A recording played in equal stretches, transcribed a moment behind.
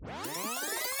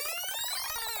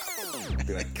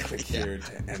Be like, click here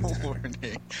to enter.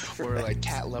 Warning. Or like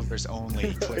cat lovers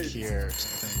only, click here or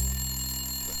something.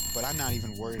 But I'm not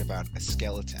even worried about a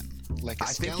skeleton. Like a I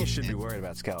skeleton. think you should be worried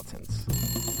about skeletons.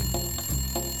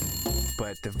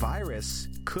 But the virus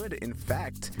could, in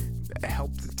fact,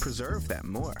 help preserve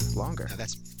them longer. No,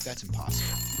 that's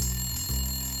impossible.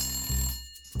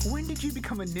 When did you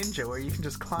become a ninja where you can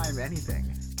just climb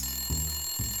anything?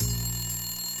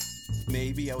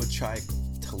 Maybe I would try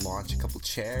to launch a couple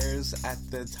chairs at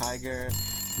the tiger.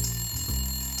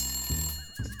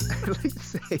 I'd like to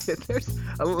say that there's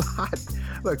a lot.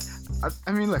 Look,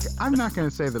 look, I'm not going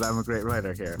to say that I'm a great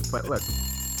writer here, but look.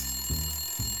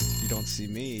 You don't see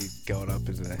me going up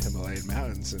into the Himalayan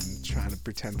mountains and trying to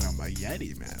pretend I'm a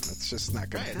Yeti, man. That's just not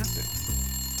going to happen.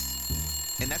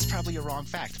 And that's probably a wrong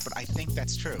fact, but I think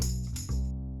that's true.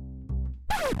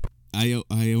 I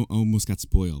almost got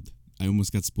spoiled.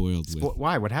 With.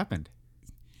 Why? What happened?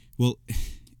 Well,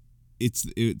 it's.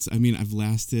 I mean, I've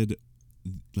lasted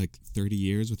like 30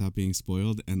 years without being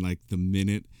spoiled, and like the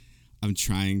minute I'm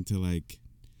trying to like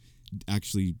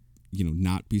actually,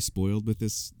 not be spoiled with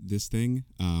this thing.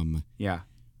 Yeah.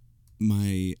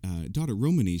 My daughter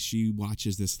Romani, she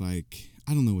watches this like,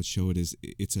 I don't know what show it is.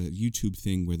 It's a YouTube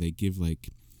thing where they give like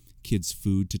kids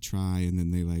food to try, and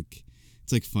then they like,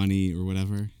 it's like funny or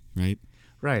whatever, right?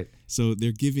 Right. So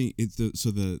they're giving it.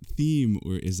 So the theme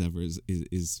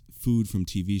is food from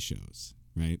TV shows,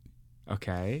 right?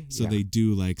 Okay. So they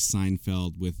do like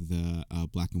Seinfeld with the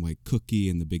black and white cookie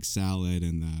and the big salad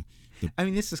and the. I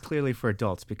mean, this is clearly for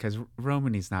adults because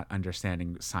Romani's not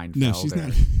understanding Seinfeld. No, she's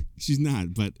not. She's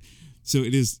not. But so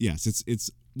it is. Yes,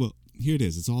 it's. Well, here it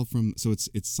is. It's all from. So it's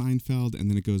Seinfeld, and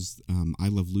then it goes. I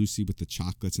Love Lucy with the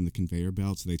chocolates and the conveyor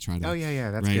belt. So they try to. Oh yeah,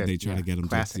 that's right. Good. They try to get them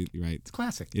classic. to right. It's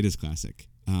classic. It is classic.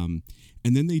 And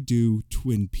then they do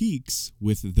Twin Peaks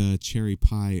with the cherry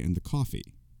pie and the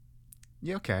coffee.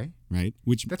 Yeah. Okay. Right.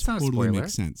 Which That's not totally a spoiler.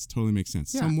 makes sense. Totally makes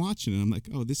sense. Yeah. So I'm watching it. I'm like,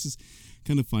 oh, this is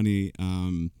kind of funny.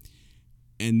 And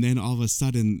then all of a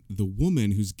sudden, the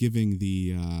woman who's giving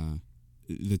the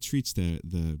treats to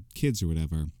the kids or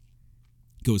whatever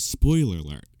goes, spoiler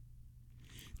alert.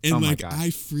 And Oh my like, gosh. I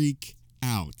freak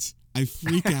out. I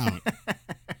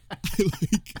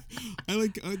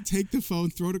take the phone,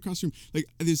 throw it across the room. Like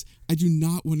I do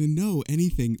not want to know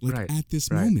anything like at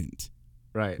this moment.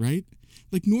 Right. Right.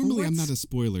 Like normally I'm not a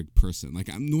spoiler person. Like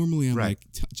I'm like,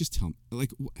 just tell me.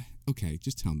 Like, okay,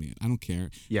 just tell me it. I don't care.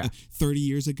 Yeah. 30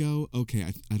 years ago, okay.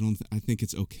 I think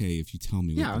it's okay if you tell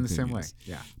me. Yeah, what I'm the the thing same way. is.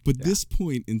 Yeah. But this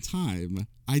point in time,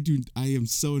 I am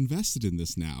so invested in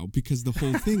this now because the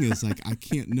whole thing is like I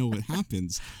can't know what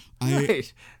happens.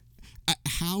 Right.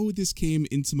 How this came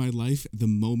into my life the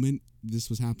moment this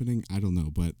was happening, I don't know,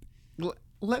 but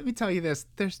let me tell you this: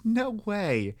 there's no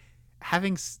way,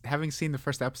 having seen the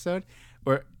first episode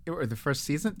or the first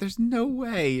season, there's no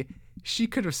way she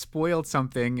could have spoiled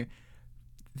something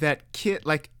that kid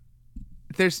like.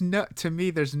 There's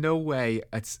no way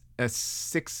it's a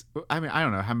 6. I mean, I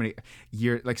don't know how many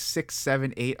years, like 6,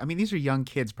 7, 8. I mean, these are young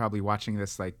kids probably watching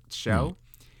this like show. Right.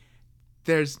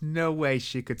 There's no way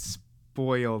she could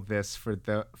spoil this for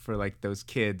like those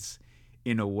kids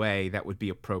in a way that would be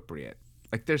appropriate.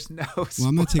 Like there's no. Well,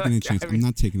 I'm not taking any chances. I mean, I'm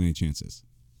not taking any chances.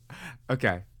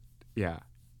 Okay. Yeah.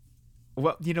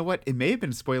 Well, you know what? It may have been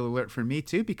a spoiler alert for me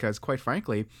too, because quite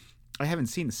frankly, I haven't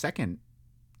seen the second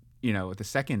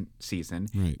season,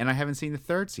 Right. and I haven't seen the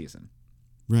third season.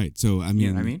 Right. So I mean, You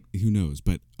know what I mean? who knows?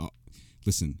 But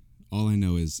listen, all I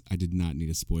know is I did not need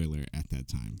a spoiler at that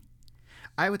time.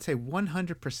 I would say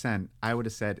 100%. I would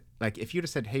have said, like, if you'd have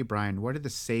said, "Hey, Brian, what are the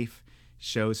safe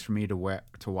shows for me to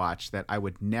watch that I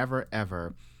would never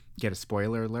ever get a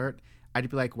spoiler alert?" I'd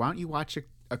be like, "Why don't you watch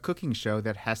a cooking show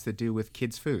that has to do with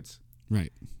kids' foods?"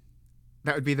 Right.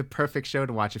 That would be the perfect show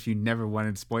to watch if you never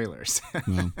wanted spoilers.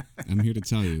 Well, I'm here to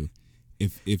tell you,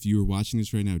 if you were watching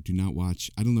this right now, do not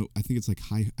watch. I don't know. I think it's like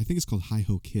I think it's called Hi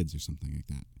Ho Kids or something like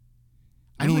that.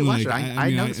 I don't watch it. I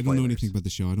know the don't know spoilers. anything about the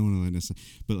show. I don't want to,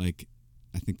 but like,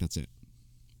 I think that's it.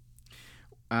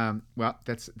 Well,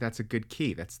 that's a good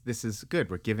key. This is good.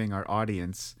 We're giving our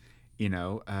audience,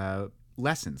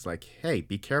 lessons like, hey,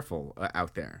 be careful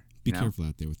out there. Be careful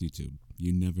out there with YouTube.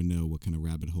 You never know what kind of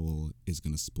rabbit hole is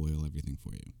going to spoil everything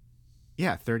for you.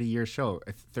 Yeah,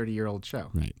 30-year-old show.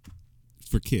 Right.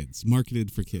 For kids,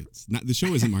 marketed for kids. Not the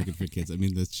show isn't marketed for kids. I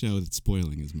mean, the show that's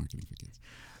spoiling is marketing for kids.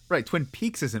 Right. Twin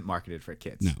Peaks isn't marketed for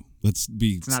kids. No, it's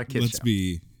not a kids let's show.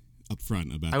 be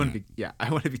upfront about that. I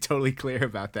want to be totally clear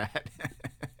about that.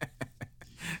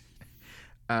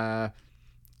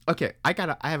 Okay, I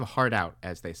have a heart out,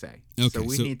 as they say. Okay, so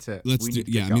we need to. Let's we do. need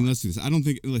to Yeah, get I mean, going. let's do this. I don't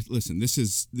think. Listen, this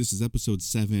is episode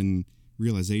 7.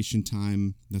 realization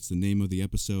time. That's the name of the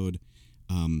episode.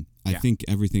 I Yeah. think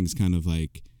everything's kind of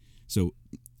like, so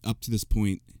up to this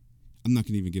point, I'm not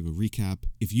going to even give a recap.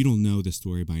 If you don't know the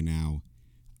story by now,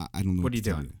 I don't know What are to you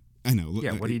tell doing? I know.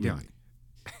 Yeah, what are you really. doing?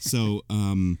 So,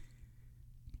 and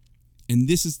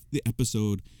this is the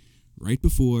episode right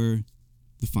before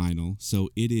the final. So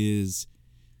it's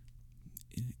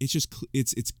just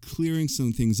it's clearing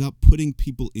some things up, putting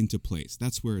people into place.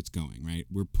 That's where it's going, right?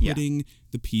 We're putting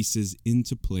the pieces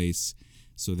into place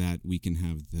so that we can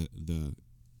have the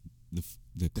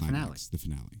climax, the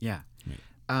finale. Yeah.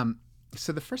 Right.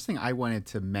 So the first thing I wanted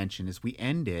to mention is we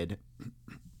ended,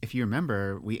 if you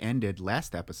remember, we ended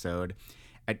last episode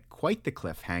at quite the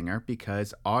cliffhanger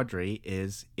because Audrey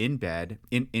is in bed,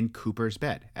 in Cooper's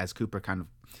bed, as Cooper kind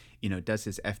of, does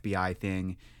his FBI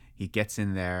thing. He gets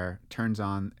in there,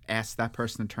 asks that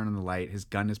person to turn on the light. His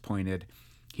gun is pointed.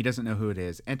 He doesn't know who it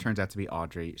is. And it turns out to be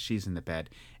Audrey. She's in the bed.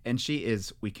 And she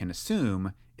is, we can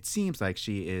assume, it seems like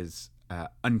she is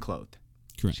unclothed.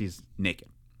 Correct. She's naked.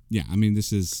 Yeah, I mean,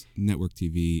 this is network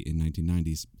TV in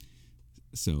 1990s,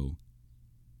 so...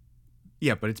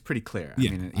 Yeah, but it's pretty clear.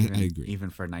 Yeah, I mean, I agree. Even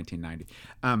for 1990.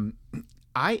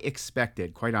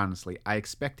 Quite honestly, I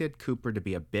expected Cooper to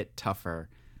be a bit tougher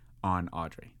on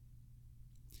Audrey.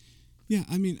 Yeah,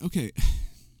 I mean, okay,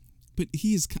 but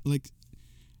he is like...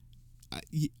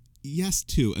 yes,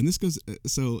 too, and this goes...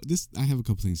 I have a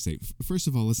couple things to say. First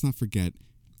of all, let's not forget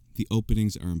the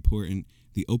openings are important.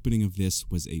 The opening of this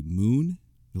was a moon.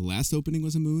 The last opening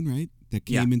was a moon, right? That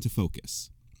came into focus.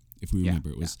 If we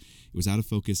remember, it was out of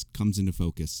focus, comes into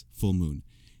focus, full moon.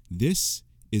 This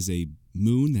is a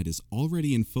moon that is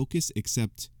already in focus,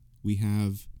 except we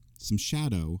have some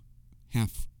shadow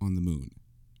half on the moon,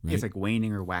 right? It's like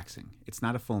waning or waxing. It's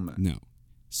not a full moon. No.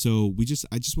 So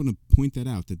I just want to point that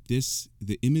out, that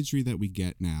the imagery that we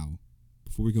get now,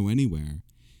 before we go anywhere,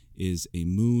 is a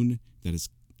moon that is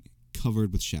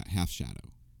covered with half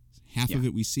shadow. Half of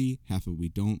it we see, half of it we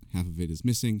don't, half of it is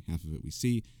missing, half of it we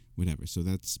see, whatever. So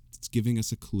it's giving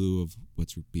us a clue of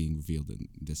what's being revealed in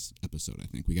this episode. I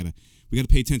think we gotta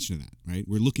pay attention to that, right?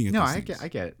 We're looking at. No, these I things.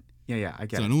 get it. Yeah, I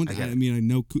get so it. I don't. I mean, I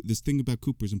know this thing about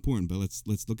Cooper is important, but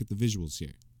let's look at the visuals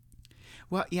here.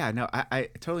 Well, yeah, no, I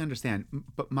totally understand.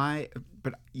 But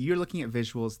you're looking at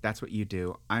visuals. That's what you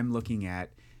do. I'm looking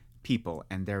at people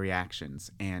and their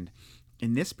reactions. And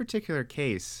in this particular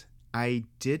case, I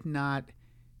did not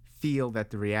feel that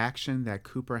the reaction that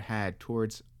Cooper had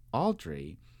towards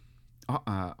Audrey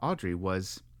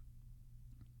was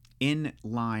in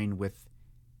line with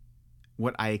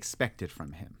what I expected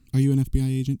from him. Are you an FBI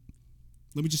agent?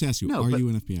 Let me just ask you, No, are but- you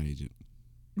an FBI agent?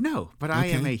 No, but I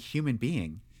am Okay. a human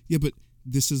being. Yeah, but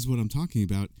this is what I'm talking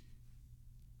about.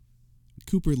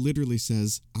 Cooper literally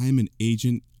says, I'm an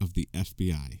agent of the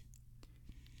FBI.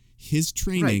 His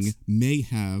training Right. may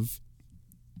have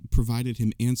provided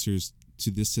him answers to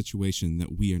this situation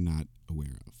that we are not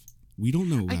aware of. We don't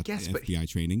know about guess, but- FBI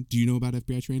training. Do you know about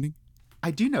FBI training? I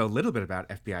do know a little bit about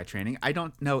FBI training. I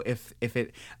don't know if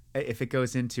it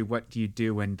goes into what do you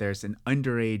do when there's an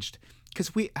underage,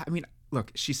 because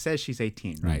look, she says she's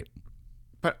 18, right?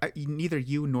 But neither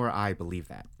you nor I believe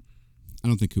that. I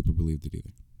don't think Cooper believed it either.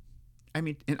 I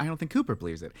mean, and I don't think Cooper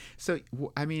believes it. So,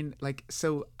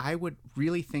 so I would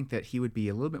really think that he would be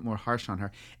a little bit more harsh on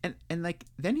her. And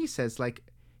then he says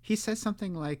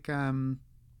something like,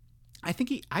 I think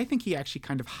he actually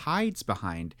kind of hides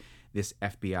behind this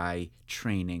FBI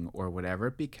training or whatever,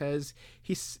 because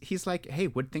he's like, hey,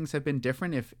 would things have been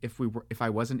different if I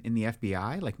wasn't in the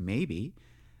FBI? Like maybe,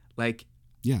 like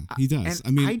Yeah, he does. And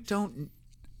I mean, I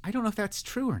don't know if that's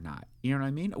true or not. You know what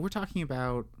I mean? We're talking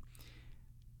about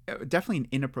definitely an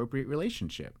inappropriate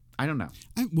relationship. I don't know.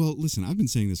 well, listen, I've been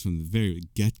saying this from the very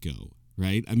get-go,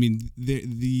 right? I mean,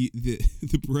 the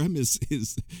premise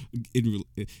is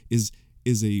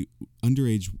a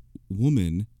underage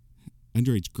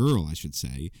girl, I should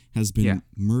say, has been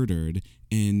murdered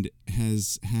and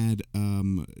has had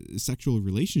sexual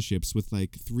relationships with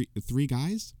like three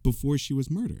guys before she was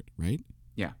murdered, right?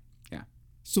 Yeah.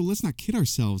 So let's not kid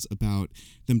ourselves about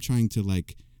them trying to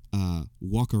like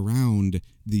walk around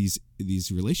these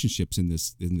relationships in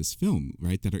this film,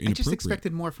 right? That are inappropriate. I just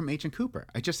expected more from Agent Cooper.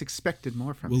 Well,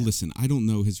 him. Listen, I don't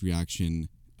know his reaction.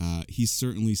 He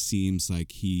certainly seems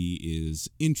like he is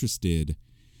interested,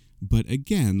 but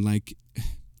again, like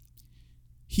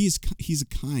he's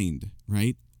kind,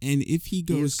 right? And if he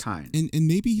goes, he is kind, and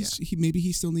maybe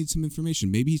he still needs some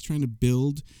information. Maybe he's trying to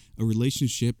build a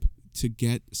relationship to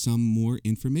get some more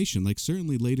information. Like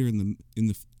certainly later in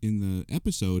the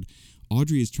episode,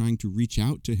 Audrey is trying to reach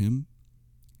out to him.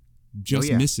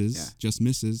 Just misses.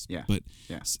 Yeah. But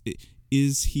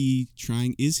is he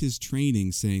trying? Is his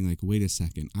training saying like, wait a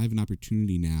second, I have an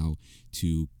opportunity now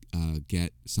to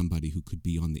get somebody who could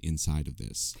be on the inside of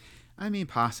this? I mean,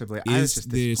 possibly. I was Is just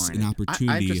this disappointed. an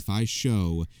opportunity if I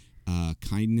show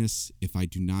kindness, if I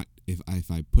do not, if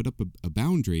I put up a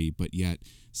boundary, but yet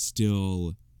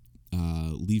still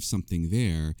leave something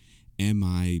there? Am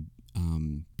I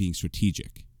being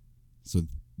strategic? So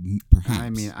perhaps. I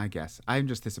mean, I guess. I'm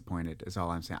just disappointed is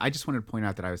all I'm saying. I just wanted to point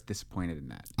out that I was disappointed in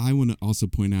that. I want to also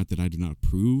point out that I do not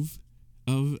approve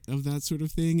of that sort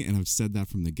of thing, and I've said that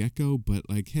from the get-go, but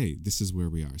like, hey, this is where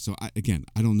we are. So I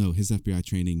don't know. His FBI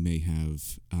training may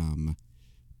have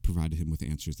provided him with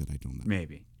answers that I don't know.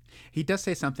 Maybe. He does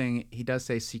say something. He does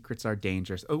say secrets are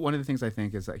dangerous. Oh, one of the things I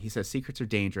think is that he says secrets are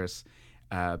dangerous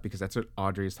because that's what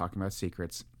Audrey is talking about,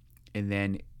 secrets. And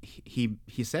then he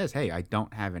says, hey, I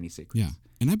don't have any secrets. Yeah.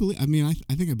 And I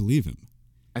think I believe him.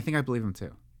 I think I believe him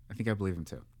too.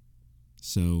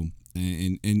 So,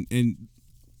 and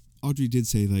Audrey did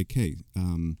say like, hey,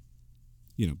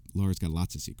 Laura's got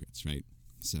lots of secrets, right?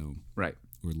 So, right.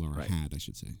 Or Laura Right. had, I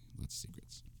should say, lots of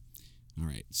secrets. All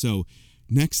right. So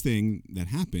next thing that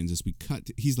happens is we cut.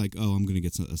 He's like, oh, I'm going to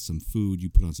get some food. You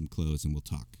put on some clothes and we'll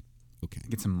talk. Okay.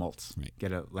 Get some malts. Right.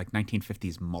 Get a like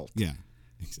 1950s malt. Yeah.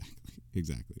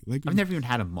 Exactly. Like I've never even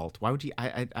had a malt. Why would you?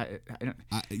 I don't.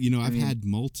 I've had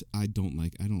malt. I don't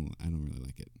really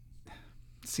like it.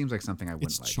 It seems like something I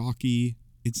wouldn't It's like. chalky.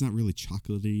 It's not really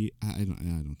chocolatey. I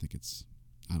don't think it's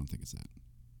that.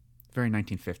 Very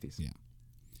 1950s. Yeah.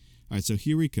 All right. So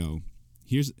here we go.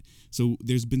 So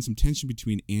there's been some tension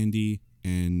between Andy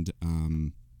and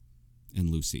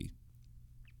Lucy.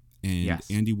 And Yes.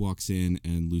 Andy walks in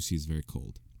and Lucy's very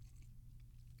cold.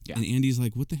 Yeah. And Andy's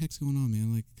like, what the heck's going on,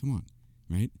 man? Like, come on.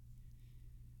 Right?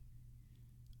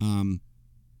 I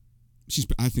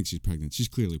think she's pregnant. She's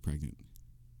clearly pregnant.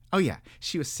 Oh yeah,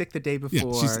 she was sick the day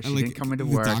before. Yeah, she didn't come into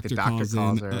work. The doctor calls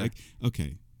her. Like,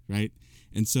 okay, right?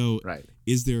 And so, Right.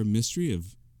 Is there a mystery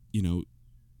of,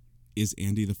 is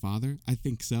Andy the father? I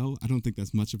think so. I don't think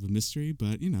that's much of a mystery,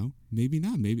 but maybe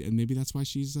not. Maybe that's why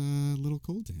she's a little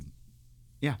cold to him.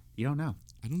 Yeah, you don't know.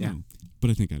 I don't Yeah. know, but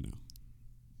I think I know.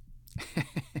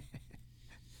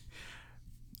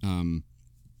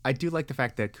 I do like the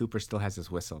fact that Cooper still has his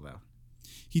whistle though.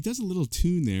 He does a little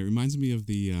tune there. It reminds me of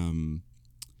the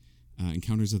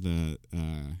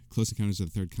Close Encounters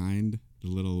of the Third Kind. The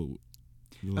little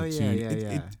Oh, yeah, tune.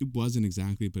 yeah. It wasn't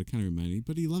exactly, but it kind of reminded me.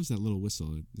 But he loves that little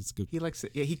whistle. It's good. He likes it.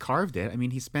 Yeah, he carved it. I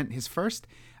mean, he spent his first.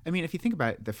 I mean, if you think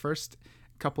about it, the first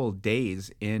couple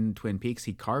days in Twin Peaks,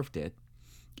 he carved it,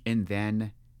 and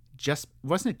then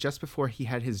wasn't it just before he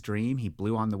had his dream? He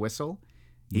blew on the whistle.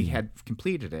 He had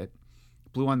completed it,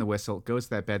 blew on the whistle, goes to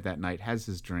that bed that night, has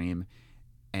his dream,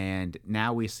 and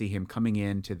now we see him coming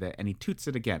into and he toots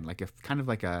it again, like I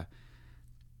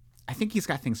think he's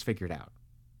got things figured out.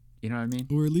 You know what I mean?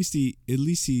 Or at least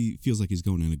he feels like he's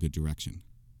going in a good direction.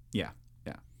 Yeah.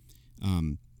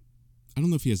 I don't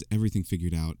know if he has everything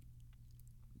figured out,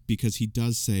 because he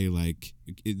does say like,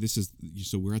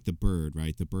 so we're at the bird,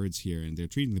 right? The bird's here, and they're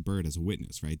treating the bird as a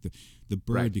witness, right? The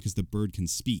bird, Right. because the bird can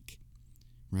speak,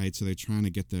 right? So they're trying to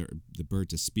get the bird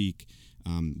to speak.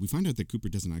 We find out that Cooper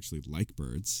doesn't actually like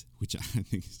birds, which I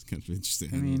think is kind of interesting.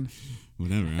 I mean,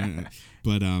 whatever.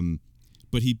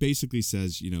 But he basically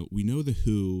says, we know the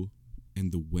who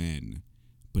and the when,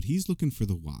 but he's looking for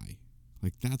the why.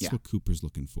 Like that's what Cooper's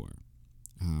looking for.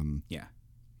 yeah.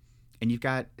 And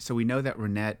so we know that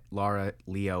Renette, Laura,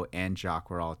 Leo, and Jacques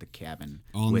were all at the cabin.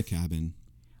 In the cabin.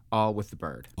 All with the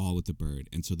bird. All with the bird.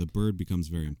 And so the bird becomes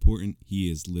very important. He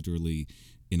is literally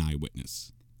an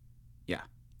eyewitness. Yeah.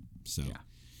 So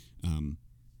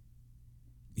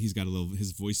he's got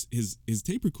his voice, his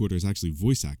tape recorder is actually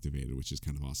voice activated, which is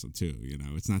kind of awesome too.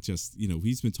 It's not just,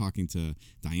 he's been talking to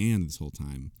Diane this whole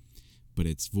time, but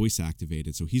it's voice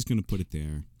activated. So he's going to put it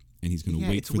there, and he's going to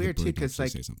wait for the bird to actually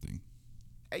say something.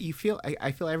 I feel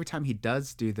every time he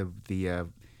does do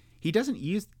he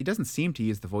doesn't seem to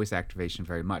use the voice activation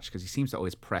very much, because he seems to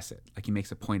always press it. Like he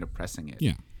makes a point of pressing it.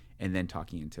 Yeah. And then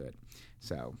talking into it.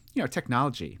 So,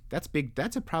 technology, that's big.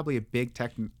 That's probably a big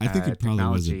tech. I think it probably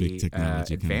was a big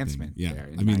technology advancement. Kind of thing.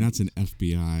 There Yeah. I mean, that's an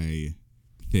FBI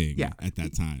thing at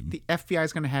that time. The FBI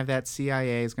is going to have that.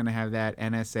 CIA is going to have that.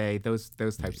 NSA, those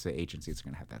types of agencies are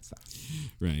going to have that stuff.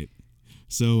 Right.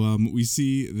 So we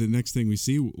see the next thing we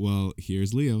see. Well,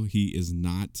 here's Leo. He was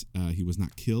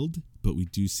not killed, but we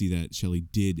do see that Shelley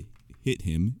did hit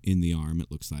him in the arm. It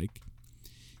looks like.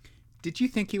 Did you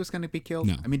think he was going to be killed?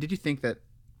 No. I mean, did you think that?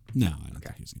 No, I don't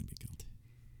think he was going to be killed.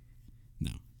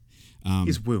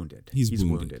 He's wounded. He's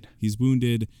wounded. He's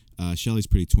wounded. Shelley's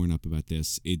pretty torn up about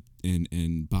this.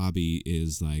 And Bobby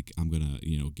is like, I'm gonna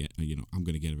get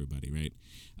everybody right.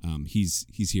 He's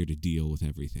here to deal with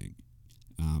everything.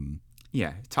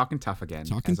 Yeah, talking tough again.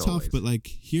 Talking tough, always. but like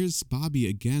here's Bobby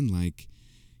again. Like,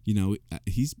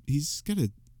 he's got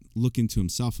to look into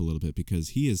himself a little bit, because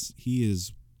he is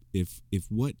if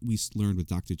what we learned with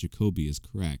Dr. Jacoby is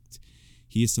correct,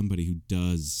 he is somebody who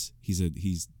does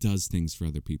things for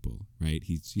other people, right?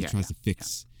 He tries to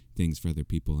fix things for other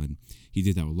people, and he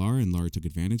did that with Laura, and Laura took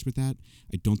advantage with that.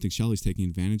 I don't think Shelley's taking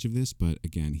advantage of this, but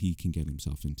again, he can get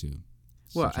himself into.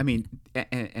 Well, I mean,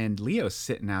 and Leo's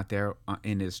sitting out there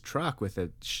in his truck with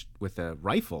a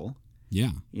rifle.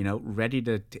 Yeah. Ready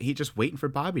to. He's just waiting for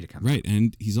Bobby to come. Right,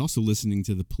 and he's also listening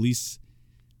to the police.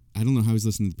 I don't know how he's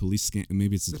listening to the police scan.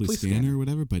 Maybe it's the police scanner or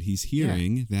whatever. But he's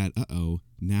hearing that.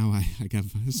 Now I got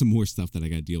some more stuff that I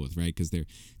got to deal with, right? Because they're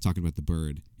talking about the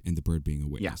bird and the bird being a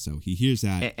witness. Yeah. So he hears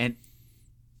that, and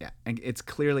it's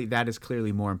that is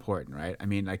clearly more important, right? I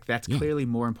mean, like that's clearly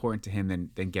more important to him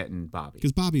than getting Bobby.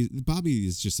 Because Bobby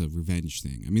is just a revenge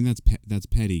thing. I mean, that's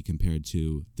petty compared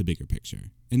to the bigger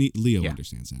picture, and Leo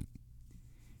understands that.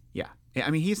 Yeah,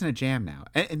 I mean, he's in a jam now,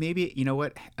 and maybe you know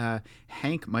what,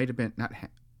 Hank might have been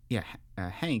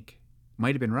Hank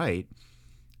might have been right.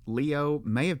 Leo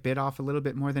may have bit off a little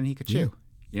bit more than he could chew.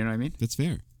 You know what I mean? That's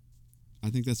fair. I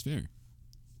think that's fair.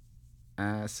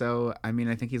 So, I mean,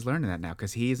 I think he's learning that now,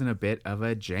 because he's in a bit of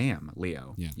a jam,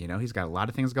 Leo. Yeah. He's got a lot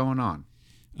of things going on.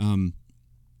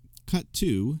 Cut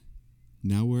to,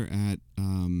 now we're at,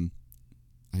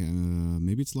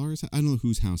 maybe it's Laura's house. I don't know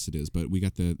whose house it is, but we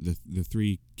got the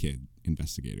three kid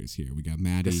investigators here. We got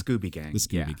Maddie. The Scooby Gang. The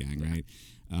Scooby Gang, right?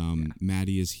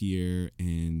 Maddie is here,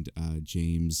 and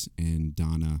James and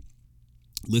Donna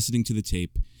listening to the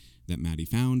tape that Maddie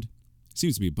found.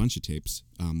 Seems to be a bunch of tapes.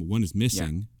 One is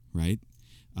missing, right?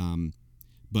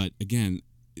 But again,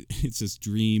 it says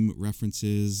dream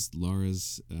references.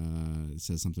 Laura's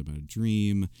says something about a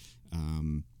dream.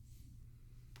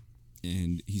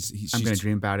 And I'm going to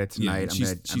dream about it tonight.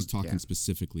 She's talking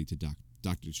specifically to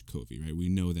Dr. Jacoby, right? We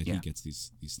know that he gets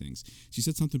these things. She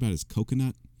said something about his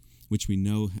coconut, which we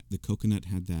know the coconut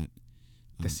had that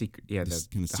the secret,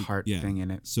 the heart thing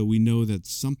in it. So we know that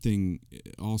something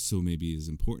also maybe is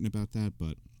important about that.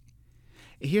 But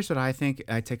here's what I think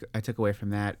I took away from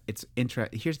that. It's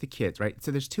here's the kids, right?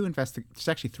 So there's there's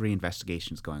actually three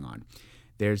investigations going on.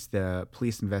 There's the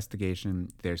police investigation,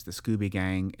 there's the Scooby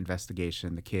Gang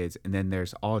investigation, the kids, and then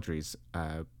there's Audrey's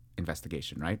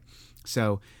investigation, right?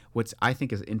 So what I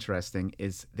think is interesting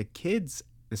is the kids,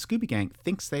 the Scooby Gang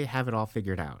thinks they have it all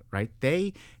figured out, right?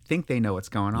 They think they know what's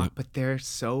going on, but they're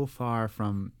so far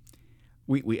from,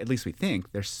 we at least we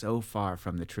think, they're so far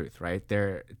from the truth, right?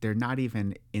 They're not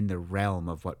even in the realm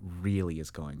of what really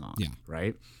is going on,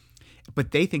 right?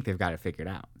 But they think they've got it figured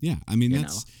out. Yeah, I mean,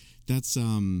 that's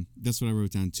what I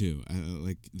wrote down too.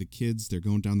 Like the kids, they're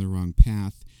going down the wrong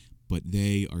path, but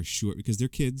they are sure because they're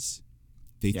kids.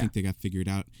 They think they got figured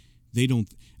out. They don't.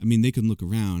 I mean, they can look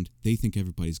around. They think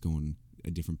everybody's going a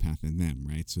different path than them,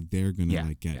 right? So they're gonna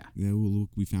well,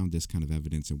 look, we found this kind of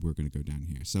evidence, and we're gonna go down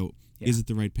here. So is it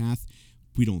the right path?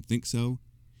 We don't think so.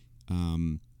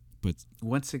 But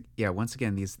once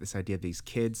again, this idea of these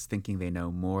kids thinking they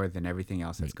know more than everything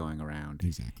else that's going around.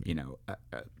 Exactly.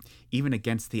 Even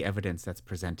against the evidence that's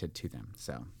presented to them.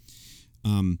 So,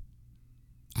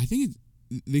 I think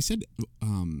they said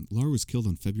Laura was killed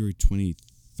on February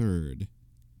 23rd.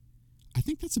 I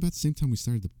think that's about the same time we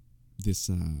started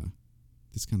the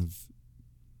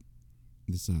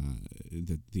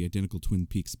Identical Twin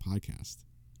Peaks podcast.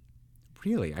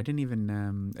 Really? I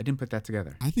didn't put that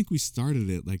together. I think we started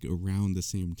it like around the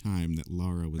same time that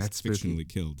Laura was fictionally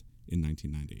killed in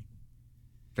 1990.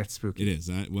 That's spooky. It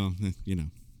is. Well,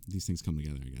 these things come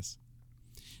together, I guess.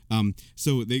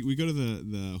 So we go to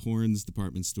the Horns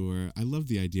department store. I love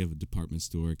the idea of a department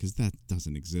store because that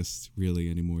doesn't exist really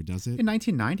anymore, does it? In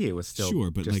 1990, it was still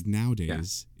sure, but like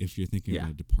nowadays, if you're thinking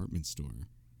about a department store,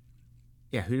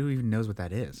 who even knows what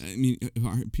that is? I mean,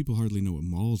 people hardly know what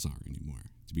malls are anymore.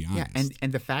 To be honest. Yeah,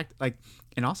 and the fact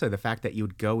and also the fact that you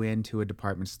would go into a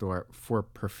department store for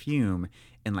perfume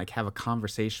and like have a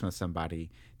conversation with somebody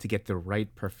to get the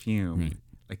right perfume. Right.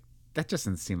 Like that just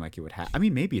doesn't seem like it would happen. I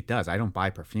mean, maybe it does. I don't buy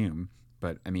perfume,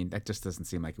 but I mean that just doesn't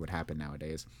seem like it would happen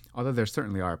nowadays. Although there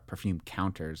certainly are perfume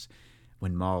counters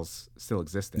when malls still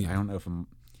existed. Yeah. I don't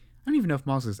even know if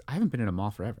malls exist. I haven't been in a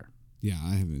mall forever. Yeah,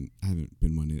 I haven't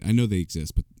been one. I know they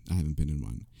exist, but I haven't been in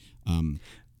one.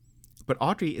 But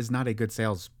Audrey is not a good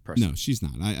salesperson. No, she's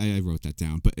not. I wrote that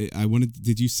down. But I wanted.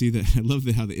 Did you see that? I love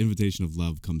how the invitation of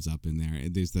love comes up in there.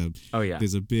 And there's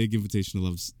there's a big invitation of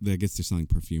love that I guess they're selling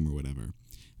perfume or whatever.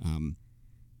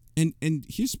 And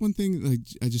here's one thing like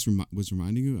I just was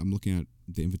reminding you. I'm looking at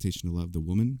the invitation of love. The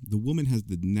woman has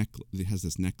has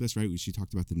this necklace, right? She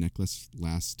talked about the necklace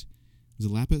last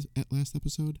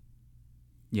episode.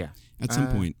 Yeah. At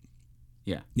some point.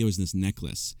 Yeah. There was this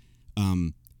necklace.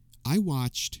 I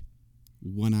watched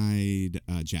One-Eyed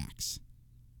Jacks.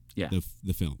 Yeah.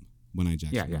 The film One-Eyed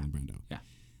Jacks. Yeah. Marlon Brando. Yeah.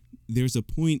 There's a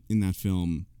point in that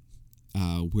film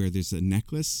where there's a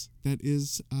necklace that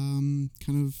is kind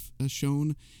of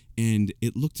shown, and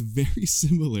it looked very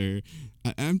similar.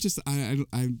 I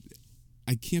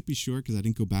can't be sure because I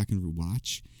didn't go back and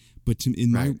rewatch. But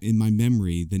in my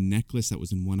memory, the necklace that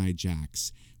was in One-Eyed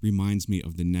Jacks reminds me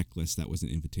of the necklace that was an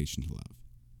Invitation to Love.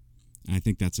 And I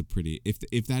think that's a pretty,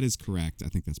 if that is correct, I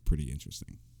think that's pretty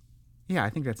interesting. Yeah,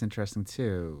 I think that's interesting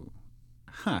too.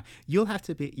 Huh. You're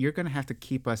going to have to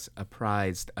keep us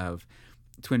apprised of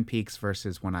Twin Peaks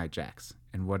versus One-Eyed Jacks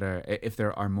and if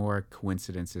there are more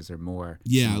coincidences or more.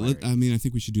 Yeah, I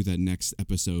think we should do that next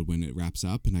episode when it wraps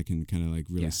up and I can kind of like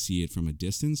really see it from a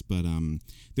distance. But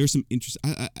there's some interest.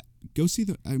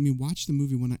 Watch the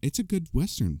movie it's a good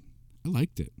Western. I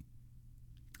liked it.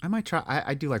 I might try.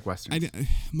 I do like Westerns.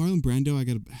 Marlon Brando,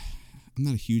 I'm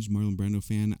not a huge Marlon Brando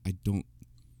fan. I don't,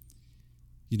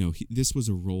 this was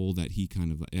a role that he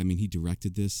kind of, he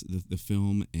directed the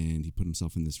film and he put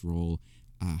himself in this role.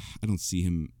 I don't see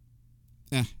him.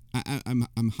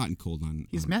 I'm hot and cold on.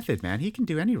 He's method, man. He can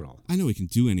do any role. I know he can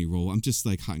do any role. I'm just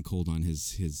like hot and cold on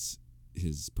his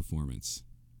performance.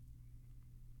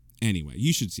 Anyway,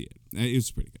 you should see it. It was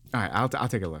pretty good. All right, I'll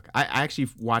take a look. I actually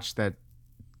watched the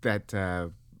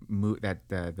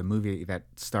movie that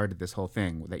started this whole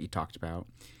thing that you talked about,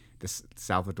 this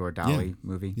Salvador Dali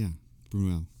movie. Yeah,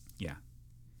 Bruel. Yeah,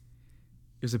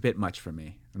 it was a bit much for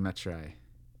me. I'm not sure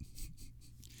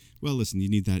Well, listen, you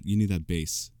need that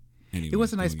base. Anyway, it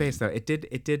was a nice base though. It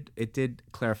did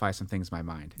clarify some things in my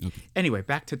mind. Okay. Anyway,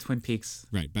 back to Twin Peaks.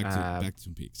 Right, back to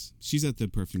Twin Peaks. She's at the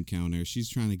perfume counter. She's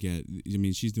trying to get.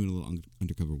 She's doing a little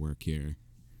undercover work here.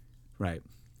 Right.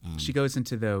 She goes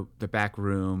into the back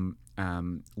room,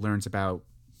 learns about,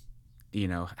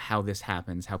 how this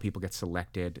happens, how people get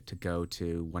selected to go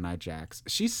to One-Eyed Jacks.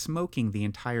 She's smoking the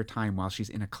entire time while she's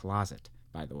in a closet,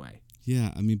 by the way.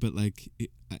 Yeah, but like,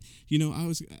 I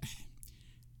was,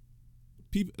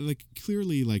 people like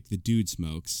clearly like the dude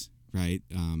smokes, right?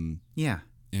 Yeah.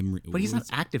 But he's not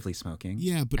actively smoking.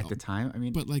 Yeah, but at the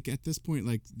time, but like at this point,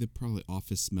 like the probably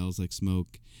office smells like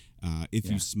smoke. If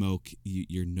you smoke,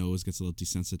 your nose gets a little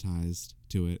desensitized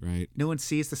to it, right? No one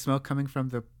sees the smoke coming from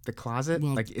the closet.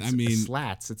 Well, like it's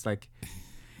slats. It's like.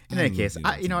 In any case,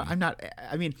 I'm not.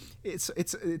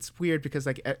 It's weird because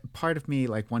like part of me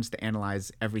like wants to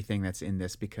analyze everything that's in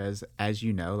this because as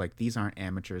you know, like these aren't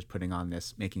amateurs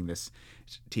making this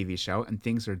TV show, and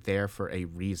things are there for a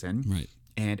reason, right?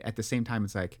 And at the same time,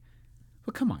 it's like,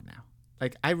 well, come on now.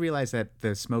 Like I realize that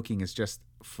the smoking is just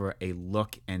for a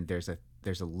look, and there's a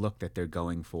look that they're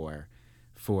going for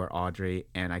Audrey,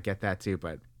 and I get that too,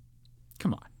 but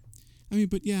come on.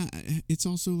 But yeah, it's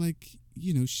also like.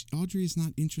 Audrey is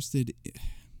not interested.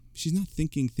 She's not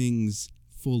thinking things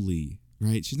fully,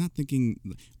 right? She's not thinking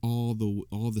all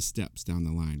the steps down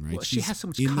the line, right? Well, she has so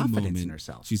much confidence in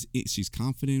herself. She's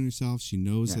confident in herself. She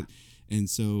knows it, and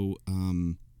so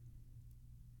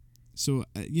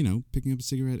picking up a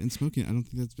cigarette and smoking. I don't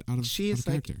think that's out of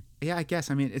character. Yeah, I guess.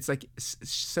 It's like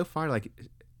so far, like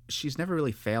she's never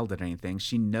really failed at anything.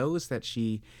 She knows that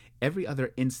every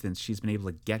other instance she's been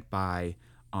able to get by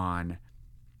on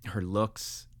her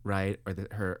looks, right,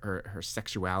 or her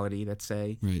sexuality, let's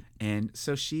say, right, and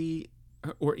so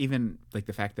or even like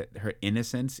the fact that her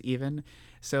innocence, even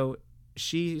so,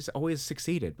 she's always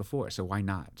succeeded before. So why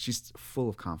not? She's full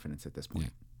of confidence at this point.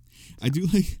 Yeah. I do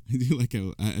like.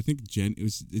 I think it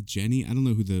was Jenny. I don't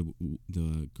know who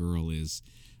the girl is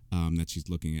that she's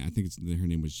looking at. I think her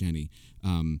name was Jenny.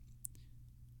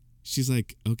 She's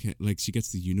like, okay, like she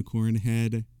gets the unicorn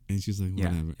head, and she's like,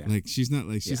 whatever. Yeah. Like she's not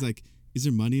like she's like. Is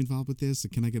there money involved with this?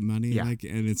 Can I get money? Yeah. Like,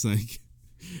 and it's like,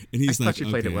 and he's like, you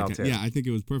played it well too. Yeah, I think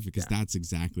it was perfect because that's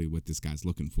exactly what this guy's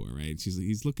looking for, right?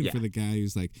 He's looking for the guy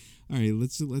who's like, all right,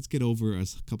 let's get over a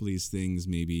couple of these things.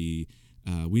 Maybe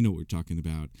we know what we're talking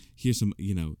about. Here's some,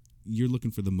 you're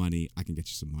looking for the money. I can get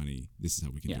you some money. This is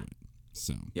how we can do it.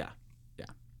 So yeah.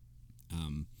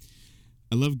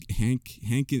 I love Hank.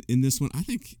 Hank in this one, I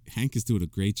think Hank is doing a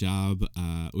great job.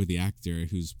 Or the actor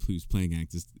who's playing Hank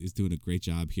is doing a great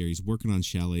job here. He's working on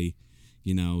Shelley.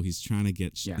 He's trying to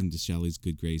get into Shelley's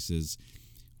good graces.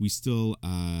 we still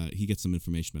he gets some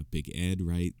information about Big Ed,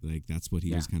 right? Like that's what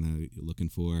he was kind of looking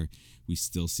for. We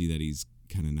still see that he's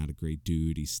kind of not a great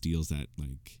dude. He steals that,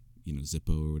 like, you know,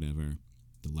 Zippo or whatever,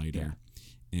 the lighter.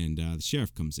 And the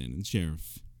sheriff comes in, and the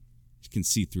sheriff can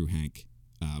see through Hank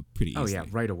pretty easily. Oh yeah,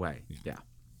 right away. Yeah.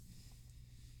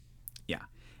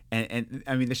 And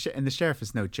I mean the sheriff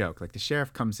is no joke. Like the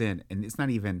sheriff comes in, and it's not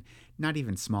even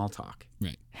small talk.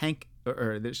 Right. Hank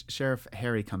or the sheriff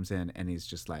Harry comes in, and he's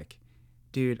just like,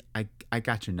 "Dude, I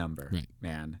got your number, right,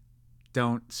 man.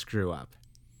 Don't screw up."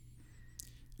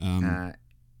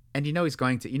 And you know he's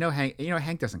going to. You know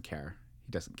Hank doesn't care.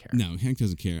 He doesn't care. No, Hank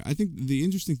doesn't care. I think the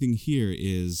interesting thing here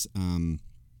is Hank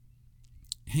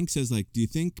says, like, "Do you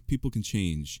think people can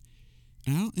change?"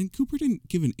 And Cooper didn't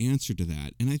give an answer to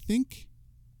that, and I think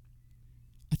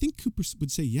Cooper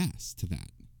would say yes to that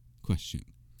question.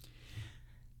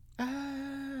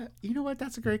 You know what?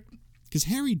 That's a great... Because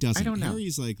Harry doesn't. I don't know.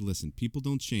 Harry's like, listen, people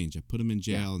don't change. I put them in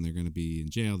jail, and they're going to be in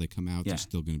jail. They come out, they're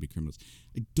still going to be criminals.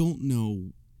 I don't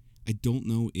know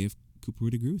if Cooper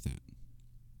would agree with that.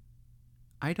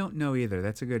 I don't know either.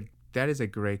 That is a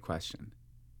great question.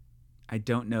 I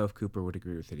don't know if Cooper would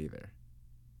agree with it either.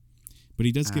 But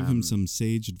he does give him some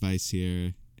sage advice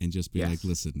here, and just be like,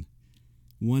 listen,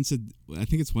 I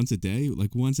think it's once a day.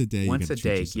 Like once a day, once you a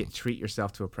day, yourself. treat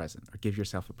yourself to a present, or give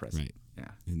yourself a present. Right.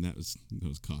 Yeah. And that was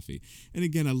coffee. And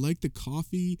again, I like the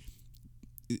coffee.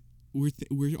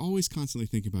 We're always constantly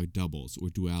thinking about doubles or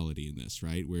duality in this,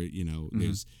 right? Where, you know,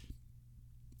 there's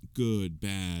good,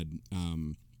 bad,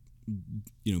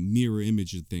 you know, mirror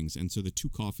image of things. And so the two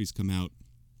coffees come out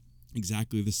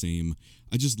exactly the same.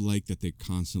 I just like that they're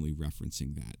constantly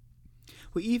referencing that.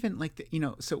 Well, even like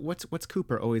so what's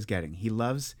Cooper always getting? He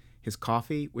loves his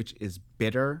coffee, which is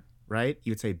bitter, right?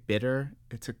 You would say bitter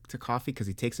to coffee because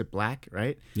he takes it black,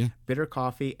 right? Yeah. Bitter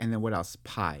coffee, and then what else?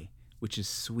 Pie, which is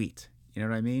sweet. You know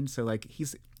what I mean? So like he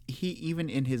even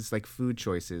in his like food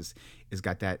choices has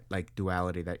got that like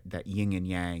duality, that yin and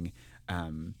yang,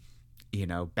 you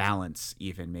know, balance,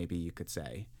 even maybe you could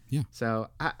say. Yeah. So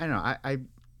I don't know.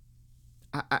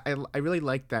 I really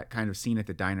like that kind of scene at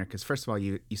the diner because, first of all,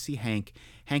 you see Hank.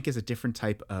 Hank is a different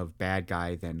type of bad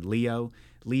guy than Leo.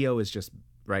 Leo is just,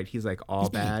 right, he's like all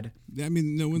bad. I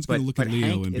mean, no one's going to look at Leo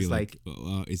Hank and be is like,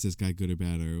 is this guy good or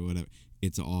bad or whatever.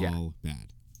 It's all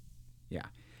bad. Yeah.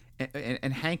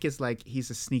 And Hank is like, he's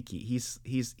a sneaky. He's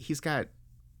kind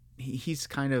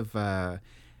of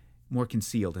more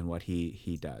concealed in what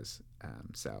he does.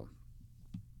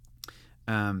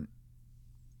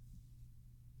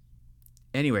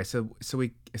 Anyway, so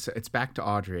it's back to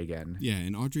Audrey again. Yeah,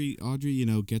 and Audrey, you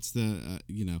know, gets the,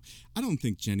 you know, I don't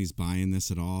think Jenny's buying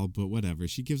this at all, but whatever.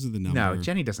 She gives her the number. No,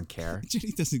 Jenny doesn't care.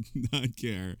 Jenny doesn't not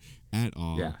care at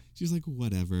all. Yeah. She's like,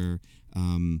 whatever.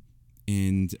 And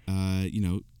you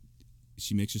know,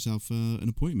 she makes herself an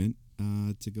appointment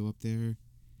to go up there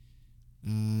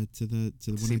to the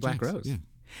See Black Rose. Yeah.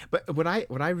 But what I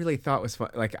really thought was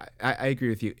fun, like I agree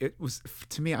with you. It was,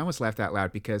 to me, I almost laughed out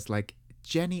loud because like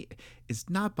Jenny is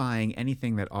not buying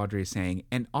anything that Audrey is saying,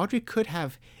 and Audrey could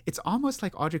have. It's almost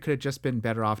like Audrey could have just been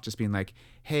better off just being like,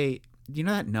 "Hey, you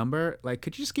know that number? Like,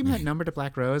 could you just give me that number to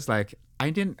Black Rose? Like,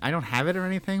 I don't have it or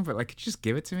anything, but like, could you just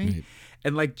give it to me?" Right.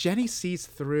 And like Jenny sees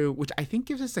through, which I think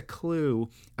gives us a clue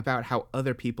about how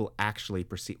other people actually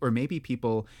perceive, or maybe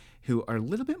people who are a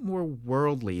little bit more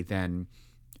worldly than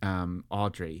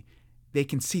Audrey, they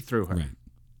can see through her,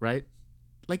 right?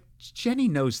 Like Jenny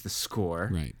knows the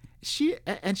score, Right. She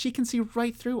can see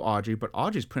right through Audrey, but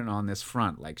Audrey's putting on this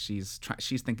front, like she's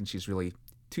thinking she's really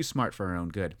too smart for her own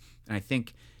good, and I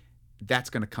think that's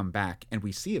going to come back, and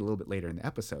we see it a little bit later in the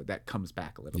episode that comes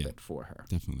back a little bit for her.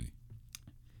 Definitely.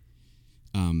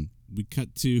 We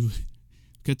cut to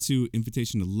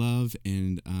Invitation to Love,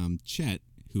 and Chet,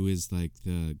 who is like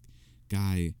the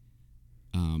guy,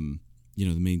 you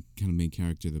know, the main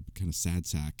character, the kind of sad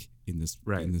sack in this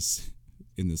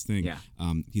in this thing. Yeah.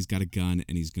 He's got a gun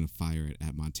and he's gonna fire it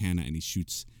at Montana, and he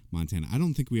shoots Montana. I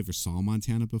don't think we ever saw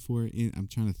Montana before. I'm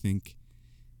trying to think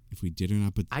if we did or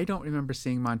not, but I don't remember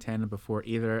seeing Montana before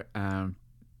either.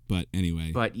 But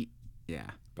anyway. But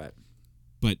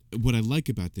what I like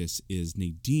about this is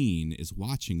Nadine is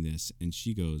watching this and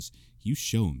she goes, "You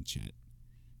show him, Chet,"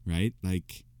 right?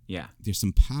 Like, yeah, there's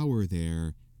some power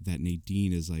there that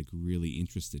Nadine is like really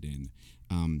interested in.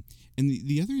 And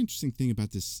the other interesting thing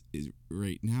about this is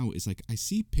right now is like I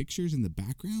see pictures in the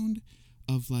background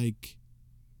of like,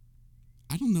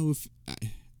 I don't know if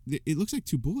it looks like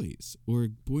two boys or a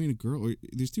boy and a girl, or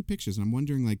there's two pictures, and I'm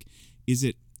wondering like, is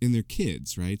it, and they're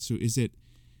kids, right? So is it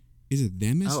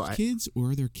them as kids,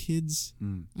 or are there kids?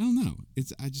 I don't know.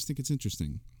 I just think it's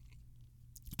interesting.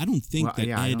 I don't think Well, that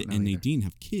yeah, I Ed don't know and either. Nadine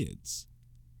have kids.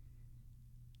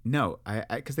 No, I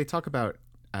because they talk about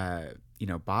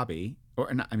Bobby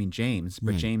or not, I mean James,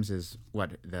 but Right. James is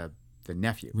what the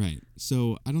nephew. Right.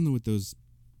 So I don't know what those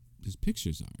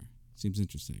pictures are. Seems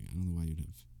interesting. I don't know why you'd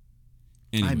have.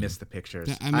 Anyway, I missed the pictures.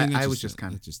 that's I was just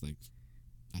kind of. that's just like,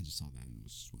 I just saw that and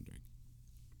was just wondering.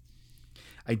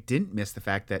 I didn't miss the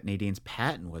fact that Nadine's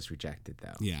patent was rejected,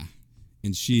 though. Yeah,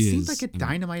 and she It is. seems like a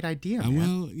dynamite idea, man.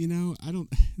 Well, I don't.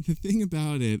 The thing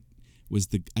about it was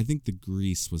I think the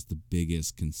grease was the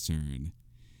biggest concern.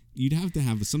 You'd have to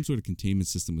have some sort of containment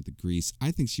system with the grease.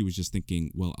 I think she was just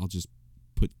thinking, well, I'll just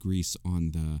put grease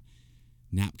on the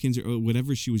napkins or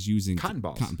whatever she was using. Cotton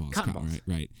balls.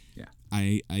 Right. Yeah.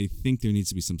 I think there needs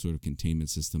to be some sort of containment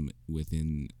system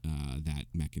within that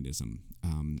mechanism,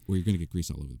 where you're going to get grease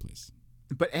all over the place.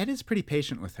 But Ed is pretty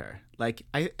patient with her. Like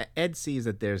Ed sees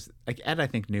that Ed I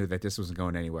think knew that this wasn't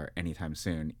going anywhere anytime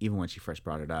soon. Even when she first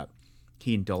brought it up,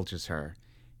 he indulges her,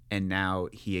 and now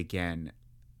he again,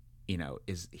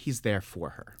 he's there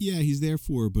for her. Yeah, he's there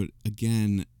for her, but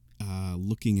again,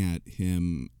 looking at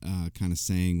him, kind of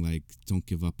saying like, "Don't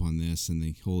give up on this," and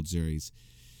he holds her.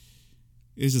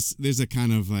 There's a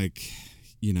kind of like,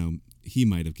 he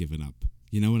might have given up.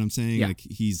 You know what I'm saying? Yeah. Like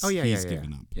he's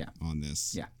given up on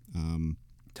this. Yeah.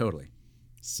 Totally.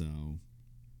 So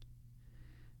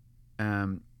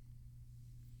Um,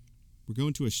 we're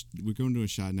going to a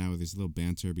shot now where there's a little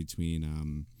banter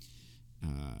between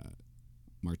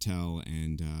Martell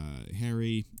and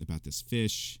Harry about this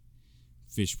fish.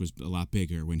 Fish was a lot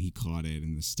bigger when he caught it,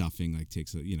 and the stuffing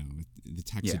takes the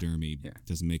taxidermy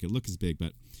doesn't make it look as big.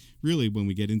 But really, when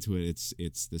we get into it,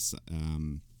 it's this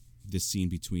this scene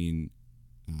between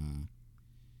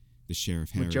the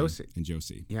sheriff Harry and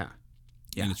Josie. Yeah.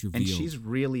 And it's revealed. And she's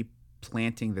really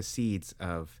planting the seeds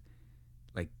of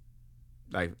like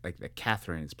that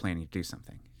Catherine is planning to do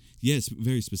something. Yeah, it's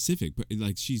very specific, but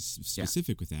she's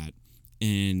specific with that.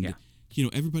 And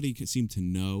everybody seemed to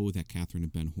know that Catherine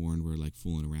and Ben Horn were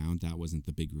fooling around. That wasn't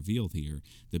the big reveal here.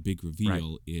 The big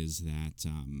reveal is that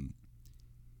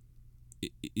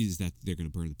they're going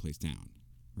to burn the place down,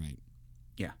 right?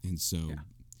 Yeah. And so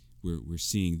we're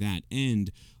seeing that.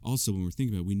 And also when we're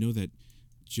thinking about it, we know that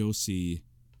Josie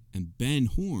and Ben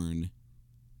Horn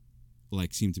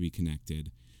seem to be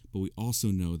connected, but we also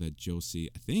know that Josie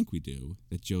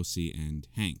and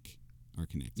Hank are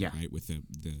connected, right? With the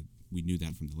we knew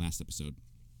that from the last episode.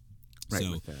 Right.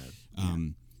 So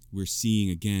we're seeing,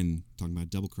 again, talking about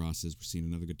double crosses, we're seeing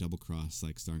another good double cross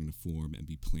starting to form and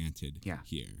be planted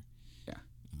here. Yeah.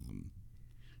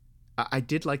 I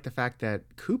did like the fact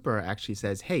that Cooper actually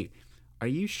says, "Hey, are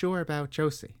you sure about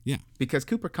Josie?" Yeah. Because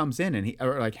Cooper comes in and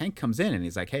Hank comes in and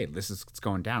he's like, "Hey, this is what's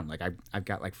going down. I've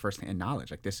got firsthand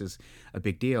knowledge. This is a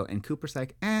big deal." And Cooper's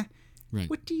like, right.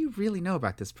 What do you really know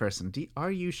about this person?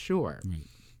 Are you sure? Right.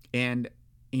 And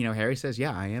Harry says,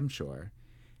 "Yeah, I am sure."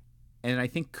 And I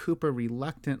think Cooper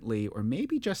reluctantly, or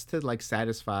maybe just to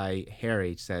satisfy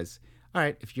Harry, says, "All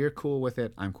right, if you're cool with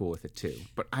it, I'm cool with it too."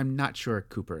 But I'm not sure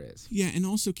Cooper is. Yeah, and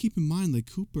also keep in mind,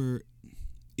 Cooper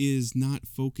is not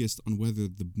focused on whether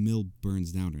the mill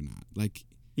burns down or not.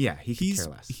 He could care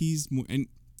less. He's more, and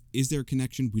is there a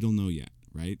connection? We don't know yet,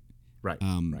 right? Right.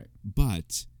 Right.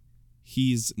 But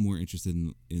he's more interested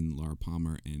in Laura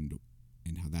Palmer and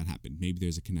how that happened. Maybe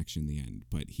there's a connection in the end,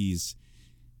 but he's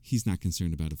not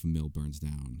concerned about if a mill burns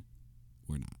down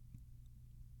or not.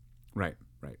 Right.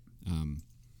 Right.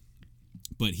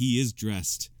 But he is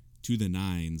dressed to the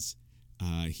nines.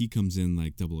 He comes in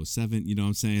like 007. You know what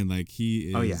I'm saying? He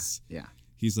is. Oh yeah.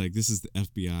 He's like, this is the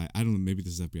FBI. I don't know. Maybe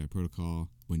this is FBI protocol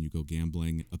when you go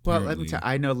gambling. Apparently, well, let me tell you,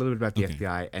 I know a little bit about the Okay.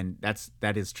 FBI, and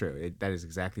that is true. That is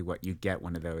exactly what you get,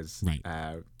 one of those, Right.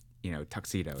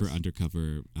 Tuxedos for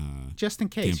undercover. just in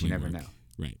case. You gambling never work.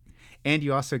 know. Right. And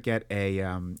you also get a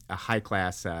high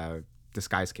class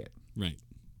disguise kit, Right.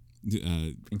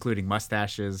 including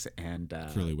mustaches and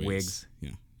Curly wigs.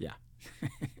 Yeah. Yeah.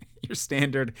 your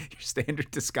standard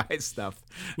disguise stuff.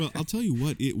 Well, I'll tell you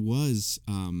what it was.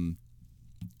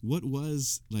 What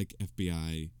was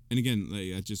FBI? And again,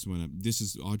 I just want to. This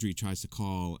is Audrey tries to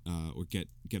call or get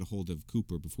a hold of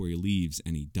Cooper before he leaves,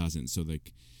 and he doesn't. So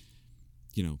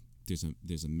there's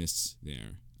a miss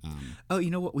there. Oh, you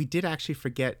know what? We did actually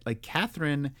forget.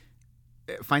 Catherine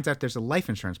finds out there's a life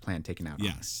insurance plan taken out.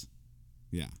 Yes.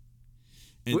 Yeah.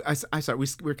 I sorry.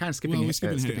 We're kind of skipping, Well, we're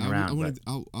skipping ahead. around.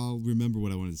 I'll remember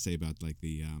what I wanted to say about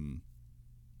the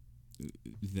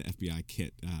FBI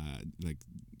kit,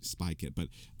 spy kit. But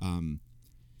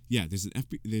there's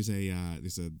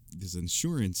an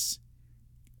insurance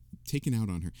taken out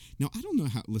on her. Now I don't know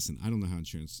how. Listen, I don't know how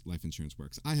life insurance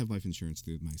works. I have life insurance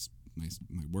through my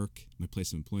work, my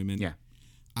place of employment. Yeah.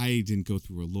 I didn't go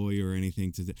through a lawyer or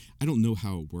anything I don't know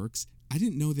how it works. I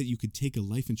didn't know that you could take a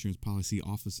life insurance policy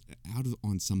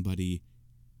on somebody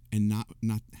and not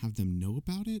have them know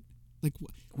about it. Like,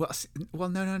 well,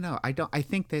 no. I don't. I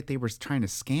think that they were trying to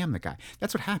scam the guy.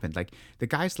 That's what happened. Like, the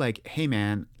guy's like, "Hey,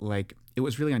 man, like, it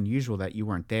was really unusual that you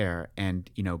weren't there." And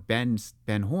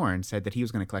Ben Horn said that he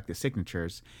was going to collect the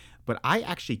signatures, but I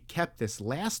actually kept this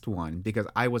last one because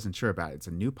I wasn't sure about it. It's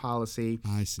a new policy.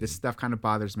 I see. This stuff kind of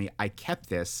bothers me. I kept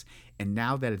this, and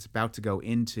now that it's about to go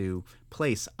into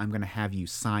place, I'm going to have you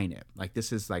sign it. Like,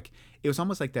 this is like, it was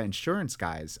almost like the insurance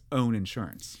guy's own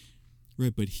insurance.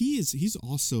 Right, but he's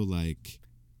also like,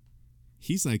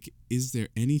 he's like, is there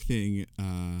anything?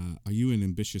 Are you an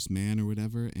ambitious man or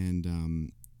whatever?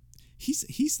 And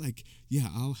he's like, yeah,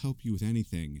 I'll help you with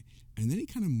anything. And then he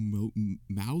kind of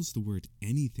mouths the word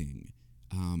anything.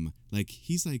 Like,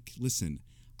 he's like, listen,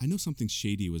 I know something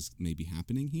shady was maybe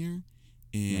happening here,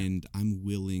 and I'm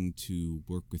willing to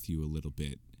work with you a little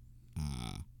bit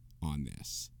on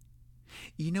this.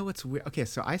 You know what's weird? Okay,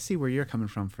 so I see where you're coming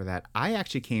from for that. I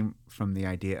actually came from the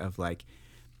idea of like,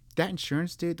 that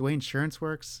insurance dude, the way insurance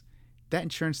works, that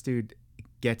insurance dude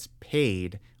gets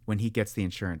paid when he gets the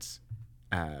insurance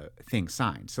thing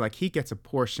signed. So like, he gets a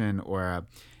portion or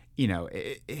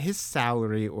his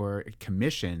salary or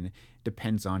commission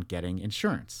depends on getting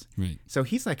insurance. Right. So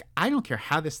he's like, I don't care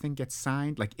how this thing gets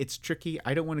signed. Like, it's tricky.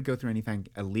 I don't want to go through anything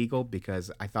illegal because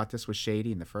I thought this was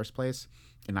shady in the first place,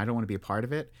 and I don't want to be a part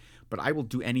of it. But I will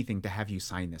do anything to have you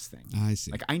sign this thing. I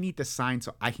see. Like, I need to sign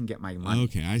so I can get my money.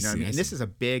 Okay, I see. What I mean? And see. this is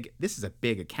a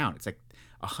big account. It's like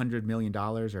 $100 million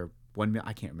or $1 million.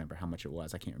 I can't remember how much it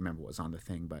was. I can't remember what was on the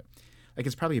thing, but like,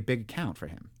 it's probably a big account for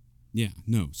him. Yeah.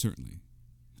 No. Certainly.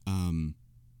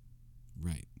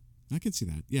 Right. I can see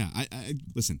that. Yeah. I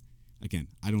listen. Again,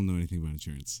 I don't know anything about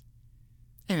insurance.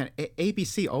 Hey man,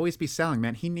 ABC always be selling,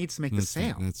 man. He needs to make the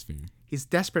sale. That's fair. He's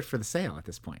desperate for the sale at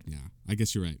this point. Yeah. I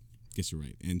guess you're right.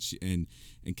 And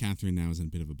and Catherine now is in a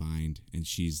bit of a bind, and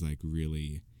she's like,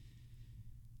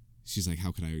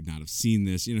 how could I not have seen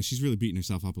this? She's really beating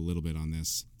herself up a little bit on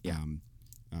this. Yeah.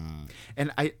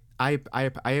 And I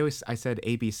said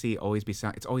ABC always be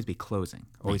selling. It's always be closing.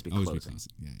 Always be closing.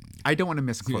 Yeah. I don't want to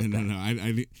misquote that. No. I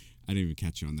didn't even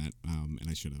catch you on that, and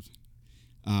I should have.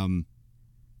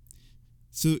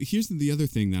 So here's the other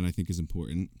thing that I think is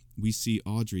important. We see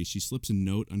Audrey. She slips a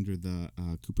note under the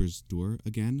Cooper's door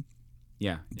again.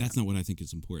 Yeah. That's not what I think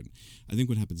is important. I think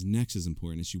what happens next is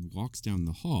important. Is she walks down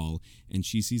the hall and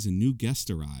she sees a new guest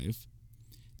arrive,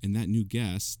 and that new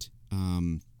guest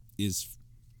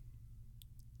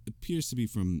appears to be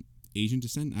from Asian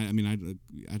descent. I mean,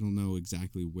 I don't know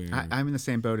exactly where. I'm in the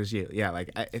same boat as you. Yeah,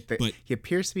 like, but he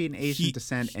appears to be an Asian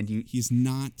descent, and he's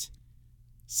not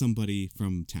somebody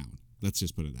from town. Let's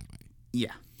just put it that way.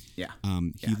 Yeah.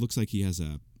 He looks like he has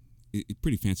a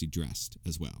pretty fancy dressed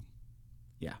as well.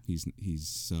 Yeah. He's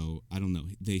so, I don't know.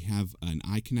 They have an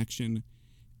eye connection,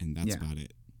 and that's about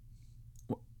it.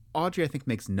 Well, Audrey, I think,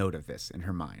 makes note of this in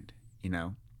her mind.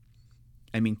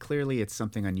 I mean, clearly it's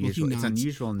something unusual. Well, it's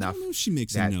unusual enough. I don't know if she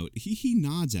makes a note. He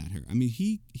nods at her. I mean,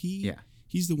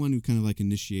 he's the one who kind of like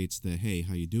initiates the, hey,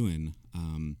 how you doing?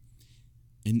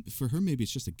 And for her, maybe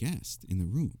it's just a guest in the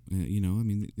room. I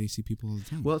mean, they see people all the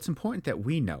time. Well, it's important that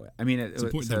we know it. I mean, it's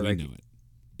important that we know it.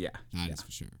 Yeah. That is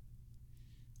for sure.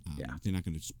 They're not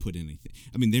going to just put anything.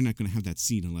 I mean, they're not going to have that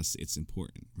scene unless it's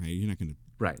important, right? You're not going to.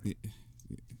 Right.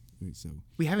 So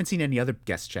we haven't seen any other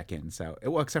guests check in,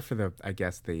 except for the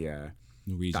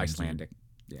Norwegian, Icelandic,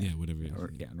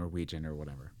 whatever, Norwegian or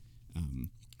whatever.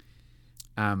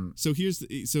 So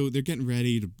so they're getting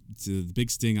ready to the big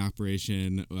sting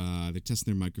operation. They're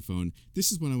testing their microphone.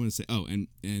 This is what I want to say. Oh, and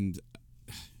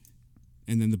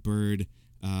then the bird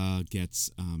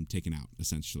gets taken out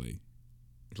essentially.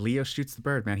 Leo shoots the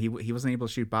bird, man. He wasn't able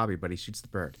to shoot Bobby, but he shoots the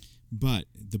bird. But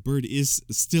the bird is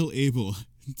still able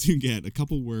to get a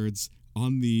couple words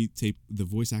on the tape, the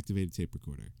voice-activated tape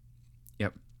recorder.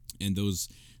 Yep. And those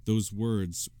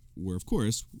words were, of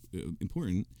course,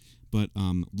 important. But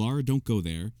Laura, don't go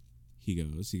there. He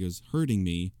goes, hurting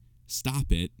me.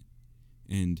 Stop it.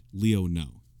 And Leo, no.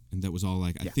 And that was all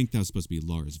I think that was supposed to be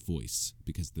Laura's voice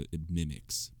because it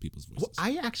mimics people's voices. Well,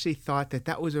 I actually thought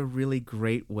that was a really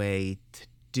great way to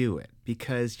do it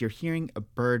because you're hearing a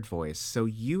bird voice. So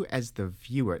you as the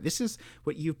viewer, this is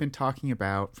what you've been talking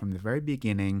about from the very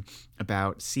beginning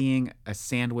about seeing a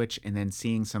sandwich and then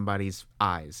seeing somebody's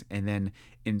eyes and then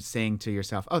in saying to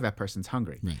yourself, oh, that person's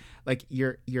hungry. Right. Like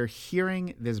you're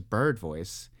hearing this bird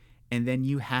voice and then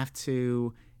you have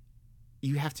to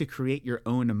you have to create your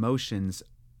own emotions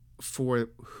for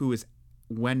who is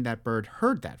when that bird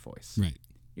heard that voice. Right.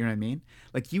 You know what I mean?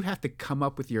 Like you have to come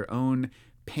up with your own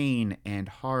pain and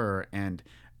horror and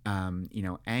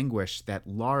anguish that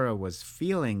Laura was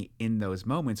feeling in those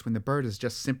moments when the bird is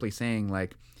just simply saying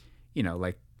like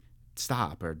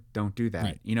stop or don't do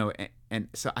that. Right. And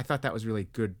so I thought that was really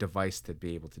good device to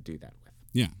be able to do that with.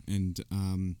 Yeah, and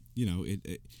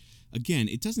it again,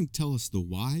 it doesn't tell us the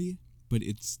why, but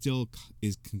it still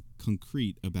is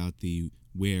concrete about the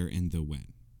where and the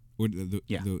when, or the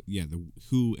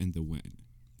who and the when,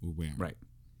 or where. Right.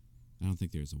 I don't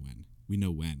think there's a when. We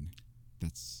know when.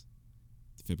 That's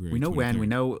February. We know 23rd. when.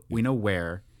 We know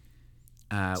where.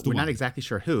 We're why. not exactly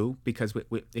sure who, because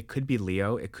it could be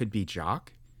Leo, it could be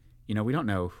Jock. We don't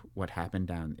know what happened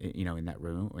down, in that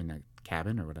room, or in that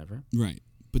cabin, or whatever. Right.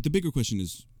 But the bigger question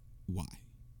is why,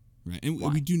 right? And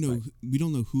Why? we do know Right. we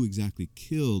don't know who exactly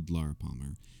killed Laura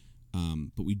Palmer,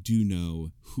 but we do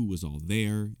know who was all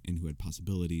there and who had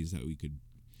possibilities that we could.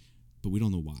 But we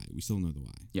don't know why. We still don't know the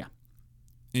why. Yeah.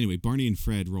 Anyway, Barney and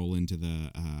Fred roll into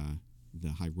the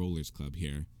High Rollers Club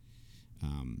here.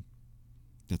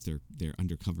 That's their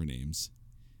undercover names.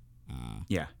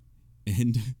 Yeah.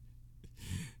 And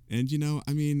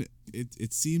I mean,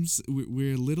 it seems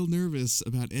we're a little nervous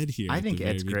about Ed here. I at think the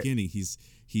very Ed's great. beginning.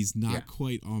 He's not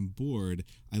quite on board.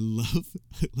 I love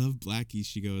Blackie.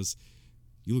 She goes,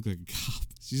 "You look like a cop."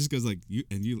 She just goes like, "You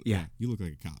look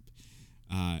like a cop."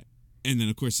 And then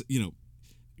of course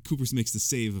Cooper makes the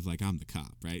save of like, I'm the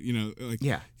cop, right?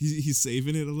 He's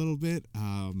saving it a little bit.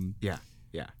 Yeah.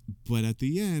 But at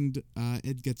the end,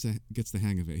 Ed gets the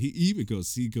hang of it. He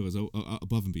goes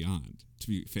above and beyond. To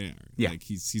be fair, like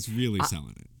he's really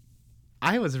selling it.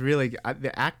 I was really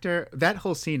the actor. That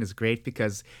whole scene is great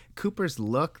because Cooper's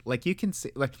look, like you can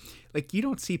see, like you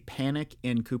don't see panic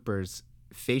in Cooper's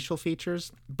facial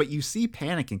features, but you see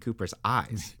panic in Cooper's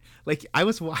eyes. Like I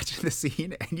was watching the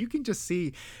scene, and you can just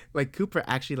see like Cooper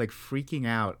actually like freaking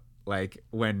out, like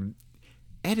when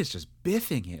Ed is just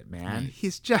biffing it, man. Right.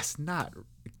 He's just not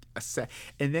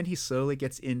and then he slowly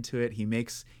gets into it. He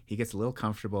gets a little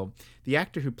comfortable. The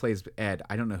actor who plays Ed,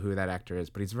 I don't know who that actor is,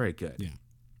 but he's very good. Yeah.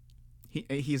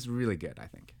 He's really good, I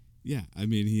think. Yeah, I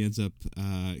mean, he ends up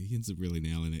really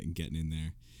nailing it and getting in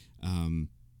there.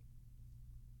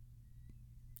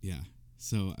 Yeah.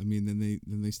 So I mean, then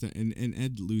they start, and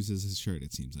Ed loses his shirt.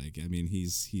 It seems like. I mean,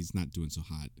 he's not doing so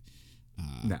hot.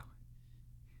 No.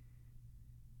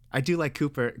 I do like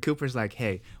Cooper. Cooper's like,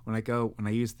 hey, when I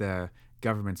use the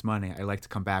government's money, I like to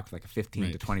come back with like a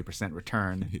 15 to 20%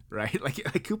 return, right?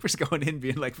 Like Cooper's going in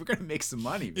being like, we're gonna make some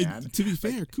money, man. And to be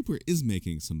fair, Cooper is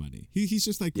making some money. He's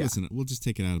just like, listen, we'll just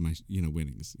take it out of my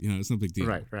winnings. It's no big deal,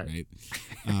 right?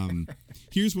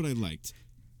 Here's what I liked.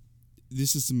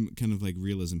 This is some kind of like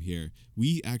realism here.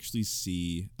 We actually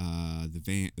see the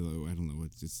van. I don't know.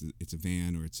 It's a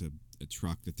van or it's a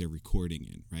truck that they're recording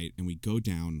in, right? And we go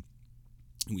down.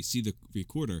 And we see the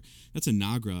recorder. That's a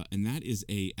Nagra, and that is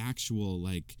a actual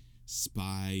like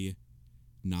spy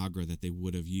Nagra that they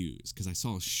would have used. Because I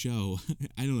saw a show,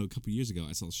 I don't know, a couple years ago,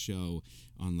 I saw a show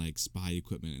on like spy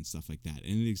equipment and stuff like that,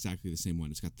 and it's exactly the same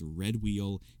one. It's got the red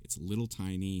wheel. It's a little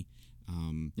tiny.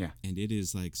 And it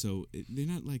is like they're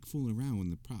not like fooling around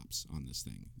with the props on this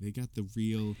thing. They got the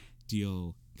real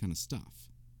deal kind of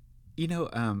stuff.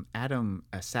 Adam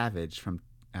Savage from.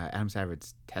 Adam Savage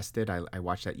Tested. I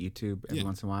watch that YouTube every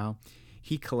once in a while.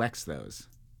 He collects those.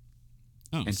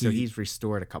 Oh, and so he's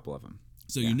restored a couple of them.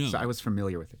 So So I was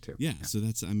familiar with it too. Yeah. So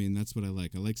that's what I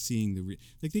like. I like seeing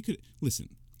like they could listen.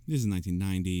 This is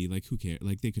 1990. Like who cares?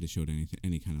 Like they could have showed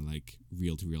any kind of like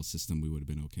reel to reel system. We would have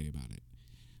been okay about it.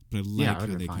 But I like how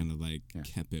they kind of like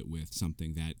kept it with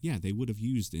something that they would have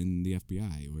used in the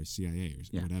FBI or CIA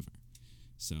or whatever.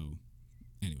 So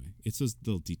anyway, it's those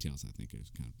little details I think is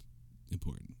kind of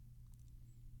important.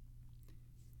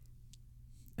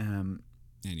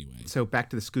 Anyway. So back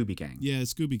to the Scooby Gang. Yeah,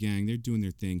 Scooby Gang, they're doing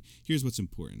their thing. Here's what's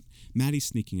important. Maddie's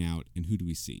sneaking out, and who do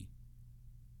we see?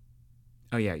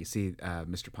 Oh, yeah, you see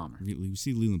Mr. Palmer. We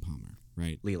see Leland Palmer,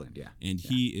 right? Leland, yeah. And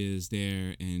he is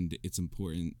there, and it's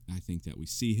important, I think, that we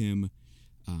see him,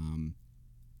 and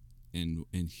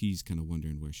he's kind of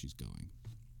wondering where she's going.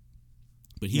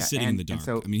 But he's sitting in the dark.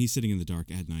 I mean, he's sitting in the dark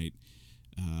at night,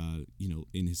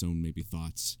 in his own maybe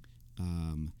thoughts.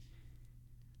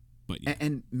 But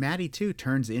and Maddie too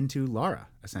turns into Laura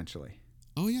essentially.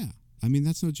 Oh yeah, I mean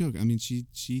that's no joke. I mean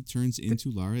she turns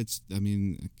into Laura. It's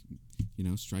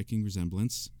striking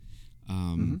resemblance.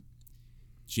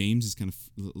 James is kind of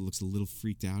looks a little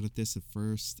freaked out at this at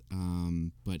first,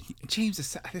 but James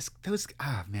is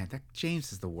that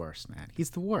James is the worst, man.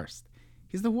 He's the worst.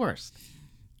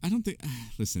 I don't think.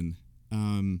 Listen,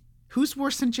 Who's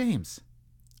worse than James?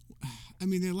 I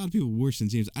mean, there are a lot of people worse than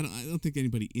James. I don't think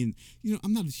anybody in.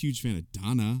 I'm not a huge fan of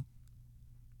Donna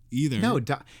either.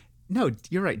 No,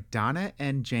 you're right. Donna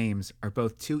and James are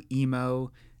both two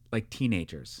emo, like,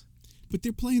 teenagers. But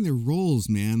they're playing their roles,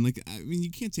 man. Like, I mean, you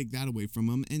can't take that away from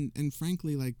them. And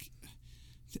frankly, like,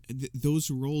 those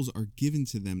roles are given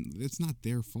to them. It's not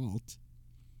their fault.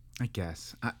 I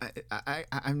guess.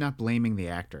 I'm not blaming the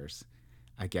actors.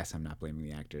 I guess I'm not blaming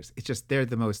the actors. It's just they're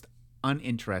the most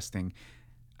uninteresting.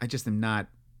 I just am not.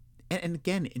 And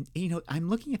again, I'm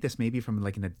looking at this maybe from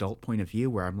like an adult point of view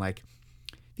where I'm like,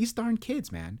 these darn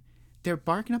kids, man. They're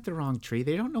barking up the wrong tree.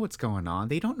 They don't know what's going on.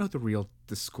 They don't know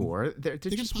the score. They're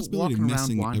just walking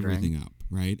around wandering, everything up,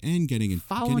 right? And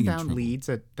following down trouble. leads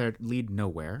that lead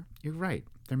nowhere. You're right.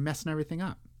 They're messing everything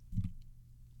up.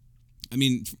 I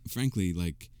mean, frankly,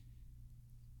 like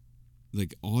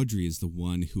Audrey is the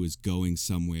one who is going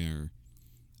somewhere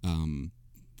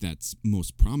that's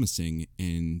most promising,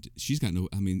 and she's got no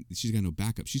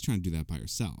backup. She's trying to do that by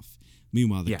herself.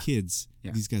 Meanwhile, the kids,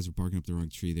 these guys are barking up the wrong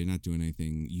tree. They're not doing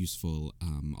anything useful,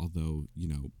 although,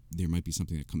 there might be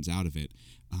something that comes out of it.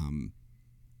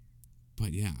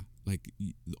 But yeah, like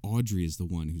Audrey is the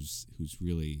one who's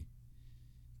really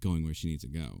going where she needs to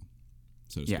go,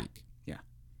 so to speak. Yeah.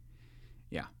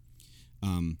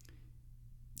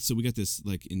 So we got this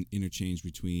like interchange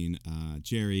between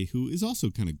Jerry, who is also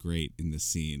kind of great in this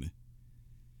scene.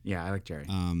 Yeah, I like Jerry.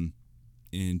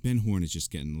 And Ben Horn is just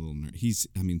getting a little nervous.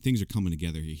 Things are coming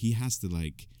together here. He has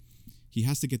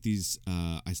to get these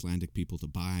Icelandic people to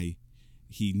buy.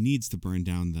 He needs to burn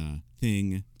down the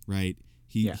thing, right?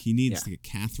 He needs to get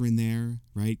Catherine there,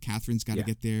 right? Catherine's got to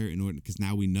get there in order, because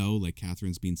now we know like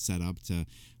Catherine's being set up to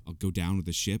go down with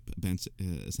the ship,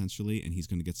 essentially, and he's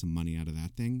going to get some money out of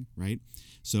that thing, right?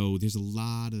 So there's a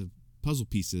lot of puzzle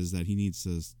pieces that he needs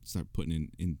to start putting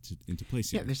into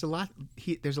place here. Yeah, there's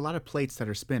a lot of plates that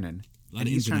are spinning, and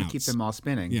he's trying to keep them all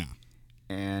spinning. Yeah,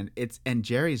 and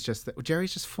Jerry's just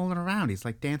fooling around. He's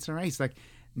like dancing around. He's like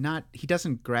he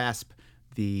doesn't grasp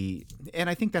and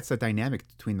I think that's the dynamic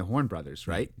between the Horn brothers,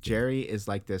 right? Yeah. Jerry is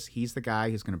like this. He's the guy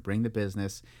who's going to bring the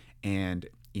business, and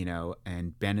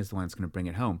Ben is the one that's going to bring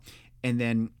it home. And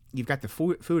then you've got the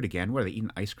food again. What are they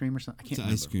eating? Ice cream or something? I can't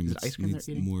remember. Ice cream. Is it ice cream they're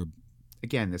eating? More.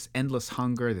 Again, this endless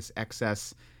hunger, this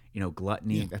excess,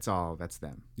 gluttony. Yeah. That's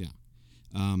them. Yeah.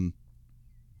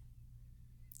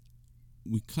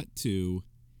 We cut to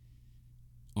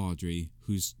Audrey,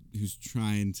 who's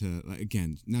trying to,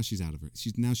 again, now she's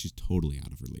totally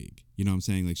out of her league. You know what I'm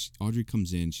saying? Like, Audrey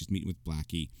comes in, she's meeting with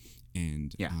Blackie,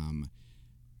 and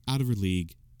out of her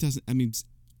league.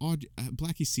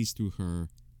 Blackie sees through her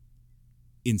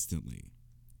instantly,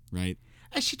 right?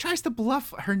 And she tries to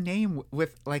bluff her name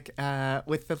with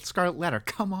the scarlet letter.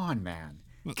 Come on, man.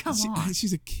 Come on.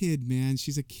 She's a kid, man.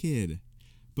 She's a kid.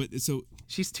 But so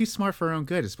she's too smart for her own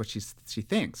good, is what she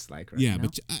thinks. Like, right, yeah,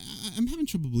 but I'm having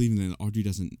trouble believing that Audrey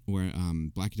doesn't, or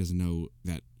Blackie doesn't know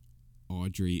that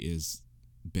Audrey is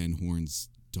Ben Horn's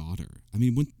daughter. I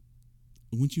mean,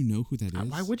 wouldn't you know who that is?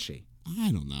 Why would she?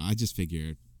 I don't know. I just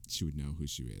figure she would know who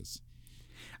she is.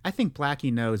 I think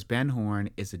Blackie knows Ben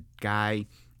Horn is a guy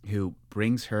who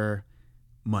brings her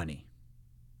money.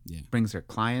 Yeah, brings her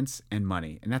clients and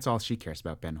money, and that's all she cares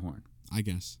about. Ben Horn. I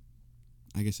guess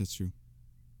that's true.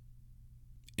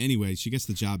 Anyway, she gets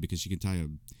the job because she can tie a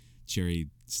cherry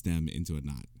stem into a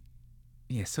knot.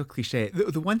 Yeah, so cliche.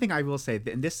 The one thing I will say,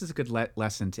 and this is a good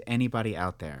lesson to anybody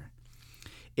out there,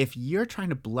 if you're trying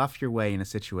to bluff your way in a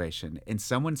situation and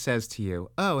someone says to you,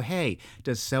 oh, hey,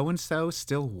 does so-and-so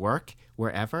still work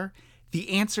wherever? The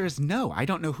answer is no. I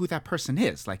don't know who that person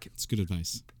is. Like, it's good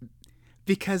advice.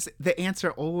 Because the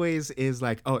answer always is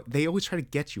like, oh, they always try to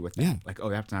get you with that. Yeah. Like, oh,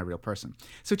 that's not a real person.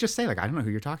 So just say, like, I don't know who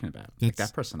you're talking about. Like,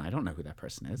 that person, I don't know who that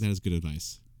person is. That is good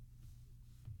advice.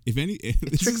 It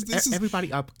tricks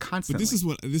everybody up constantly.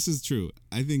 But this is true.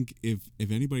 I think if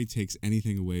anybody takes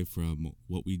anything away from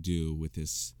what we do with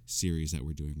this series that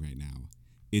we're doing right now,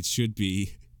 it should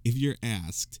be, if you're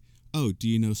asked, oh, do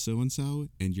you know so-and-so?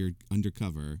 And you're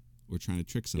undercover or trying to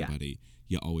trick somebody,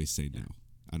 you always say no.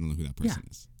 I don't know who that person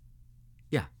is.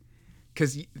 Yeah,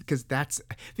 because if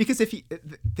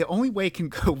the only way it can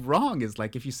go wrong is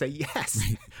like if you say yes,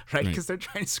 right? Because they're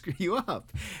trying to screw you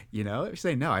up. If you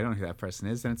say no, I don't know who that person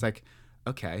is, then it's like,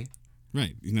 okay,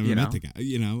 right? You never met the guy.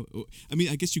 I mean,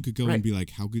 I guess you could go and be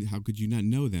like, how could you not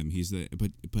know them?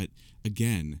 But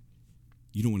again,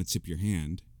 you don't want to tip your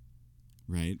hand,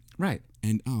 right? Right.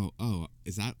 And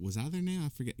was that their name? I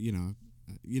forget.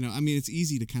 I mean, it's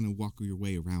easy to kind of walk your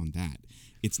way around that.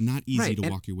 It's not easy Right, to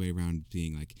and- walk your way around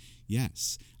being like,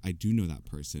 yes, I do know that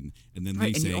person, and then Right, they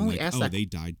and you saying only like, ask oh, that- they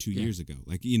died 2 Yeah. years ago.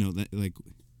 Like, like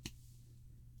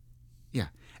Yeah.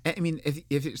 I mean,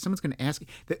 if someone's going to ask,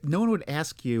 that no one would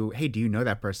ask you, hey, do you know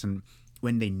that person,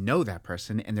 when they know that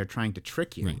person and they're trying to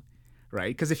trick you, Right. right?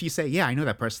 Because if you say, yeah, I know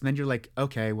that person, then you're like,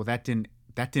 okay, well, that didn't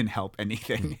help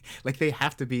anything. Like they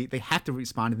have to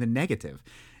respond in the negative,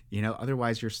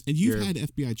 otherwise you're. and you've you're- had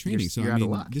FBI training, so you're I out of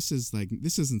mean, luck. this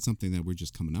isn't something that we're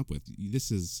just coming up with.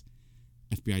 This is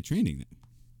FBI training.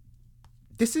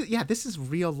 This is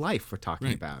real life we're talking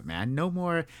Right. about, man. No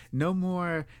more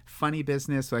funny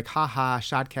business like haha,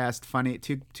 shotcast, funny,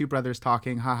 two brothers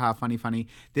talking, haha, funny.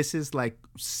 This is like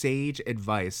sage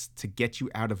advice to get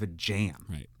you out of a jam,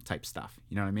 Right. type stuff.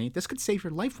 You know what I mean? This could save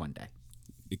your life one day.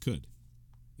 It could.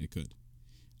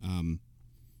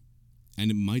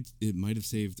 And it might have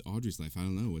saved Audrey's life. I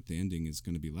don't know what the ending is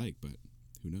going to be like, but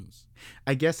who knows?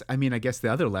 I guess the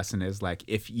other lesson is like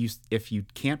if you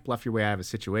can't bluff your way out of a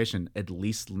situation, at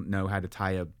least know how to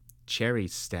tie a cherry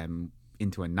stem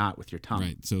into a knot with your tongue.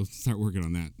 Right. So start working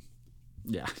on that.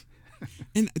 Yeah.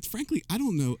 And frankly, I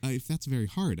don't know if that's very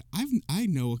hard. I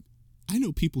know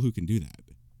people who can do that.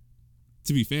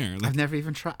 To be fair, like, I've never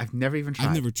even tried. I've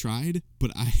never tried,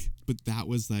 but that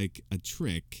was like a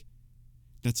trick.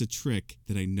 That's a trick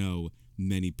that I know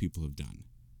many people have done.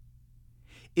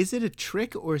 Is it a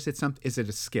trick or is it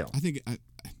a skill? I think.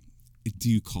 Do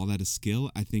you call that a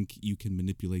skill? I think you can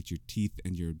manipulate your teeth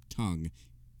and your tongue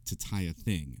to tie a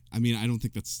thing. I mean, I don't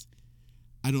think that's.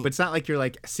 I don't. But it's not like you're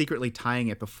like secretly tying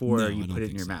it before No, you I don't put it in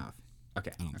think your so. mouth.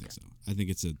 Okay. I don't think so. I think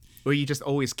it's a Or you just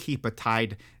always keep a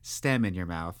tied stem in your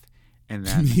mouth, and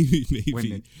then maybe.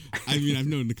 when it- I mean, I've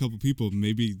known a couple people.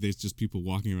 Maybe there's just people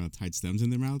walking around with tied stems in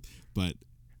their mouth, but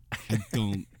I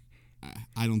don't.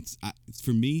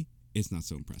 For me, it's not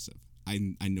so impressive. I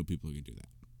know people who can do that,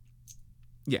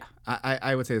 yeah,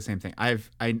 I would say the same thing.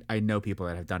 I know people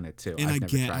that have done it too. and I've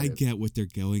never tried I it. get what they're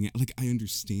going at. Like, I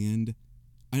understand.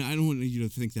 I don't want you to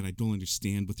think that I don't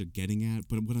understand what they're getting at,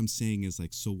 but what I'm saying is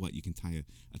like, so what? You can tie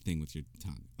a thing with your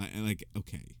tongue. Like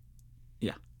okay,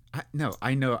 Yeah. I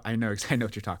know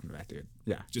what you're talking about, dude.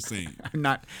 Yeah. just saying. I'm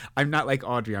not like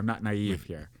Audrey. I'm not naive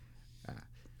here.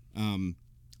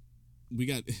 We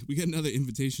got another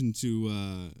invitation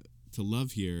to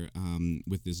love here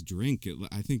with this drink.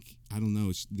 I don't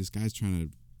know. This guy's trying to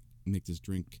make this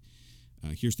drink.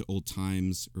 Here's to old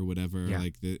times or whatever. Yeah.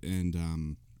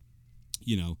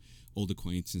 Old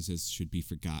acquaintances should be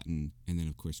forgotten. And then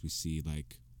of course we see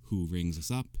like who rings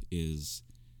us up is,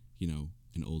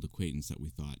 an old acquaintance that we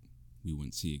thought we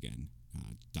wouldn't see again.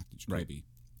 Dr. Jacoby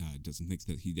doesn't think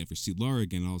that he'd ever see Laura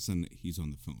again. All of a sudden he's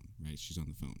on the phone. Right, she's on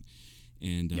the phone,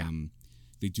 and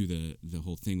they do the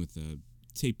whole thing with the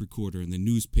tape recorder and the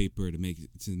newspaper to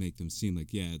make them seem like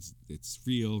it's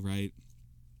real, right?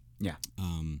 Yeah.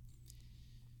 And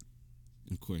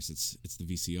of course it's the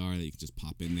VCR that you can just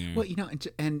pop in there. Well,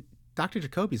 and Dr.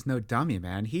 Jacoby's no dummy,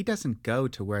 man. He doesn't go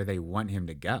to where they want him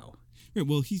to go. Right,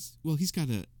 well he's got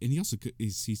and he also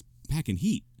he's packing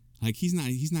heat. Like he's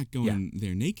not going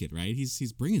there naked, right?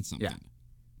 He's bringing something.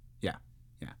 Yeah.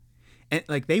 And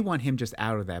like they want him just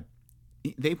out of that.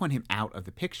 They want him out of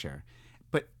the picture.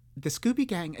 But the Scooby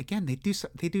Gang again, they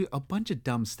do a bunch of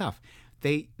dumb stuff.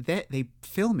 They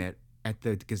film it at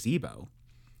the gazebo.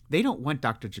 They don't want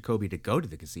Dr. Jacoby to go to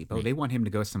the gazebo. Right. They want him to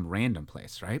go some random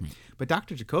place, right? But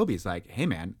Dr. Jacoby's like, hey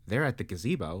man, they're at the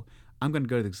gazebo. I'm going to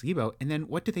go to the gazebo. And then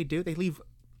what do? They leave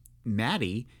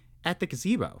Maddie at the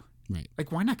gazebo. Right.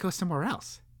 Like, why not go somewhere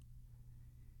else?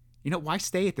 Why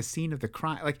stay at the scene of the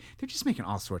crime? Like, they're just making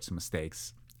all sorts of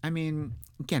mistakes. I mean,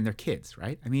 again, they're kids,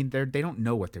 right? I mean, they don't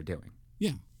know what they're doing.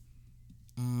 Yeah.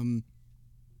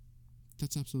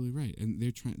 That's absolutely right. And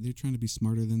they're trying to be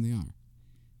smarter than they are.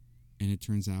 And it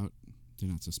turns out they're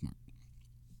not so smart.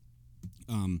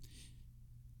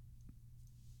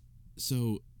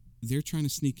 So they're trying to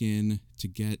sneak in to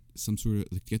get some sort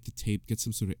of get the tape, get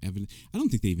some sort of evidence. I don't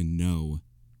think they even know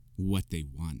what they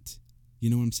want. You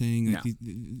know what I'm saying? Like,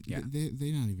 No.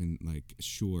 they're not even like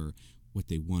sure what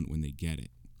they want when they get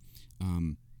it.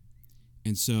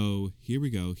 And so here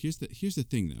we go. Here's the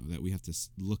thing though that we have to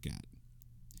look at.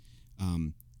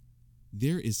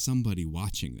 There is somebody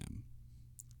watching them,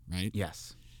 right?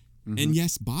 Yes. And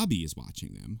yes, Bobby is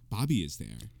watching them. Bobby is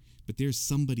there, but there's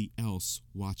somebody else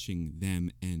watching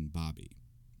them and Bobby.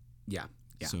 Yeah.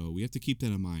 So we have to keep that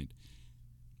in mind.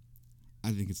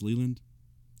 I think it's Leland.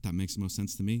 That makes the most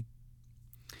sense to me.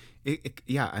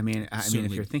 I mean, if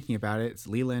Certainly. you're thinking about it, it's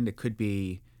Leland. It could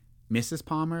be Mrs.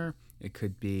 Palmer. It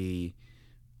could be.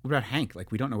 What about Hank?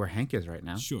 Like, we don't know where Hank is right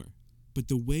now. Sure. but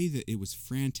the way that it was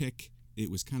frantic, it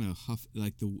was kind of huff.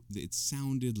 Like it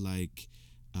sounded like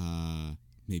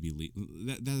maybe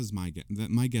that is my guess.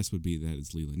 My guess would be that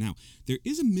it's Leland. Now there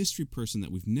is a mystery person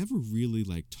that we've never really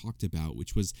like talked about,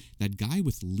 which was that guy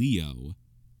with Leo.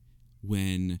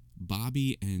 When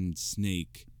Bobby and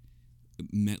Snake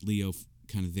met Leo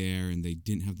kind of there, and they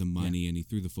didn't have the money, and he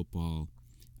threw the football.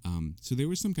 So there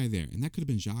was some guy there, and that could have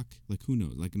been Jacques. Like, who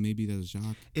knows? Like, maybe that was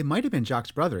Jacques. It might have been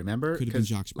Jacques' brother. Remember? Could have been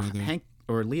Jacques' brother. Hank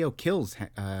or Leo kills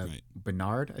Right.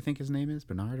 Bernard. I think his name is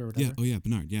Bernard or whatever. Yeah. Oh yeah,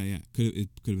 Bernard. Yeah. It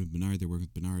could have been Bernard. They're working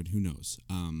with Bernard. Who knows?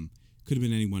 Could have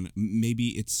been anyone.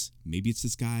 Maybe it's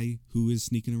this guy who is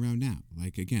sneaking around now.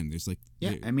 Like, again, there's like.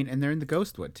 Yeah, I mean, and they're in the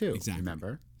Ghostwood too. Exactly.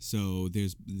 Remember? So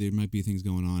there might be things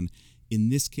going on. In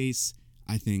this case,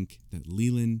 I think that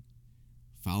Leland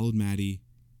followed Maddie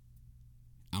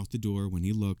out the door when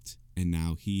he looked, and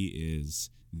now he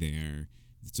is there.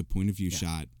 It's a point of view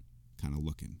shot, kind of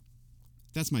looking.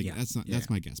 That's my guess. That's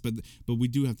my guess. But we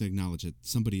do have to acknowledge that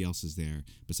somebody else is there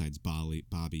besides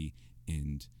Bobby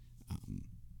and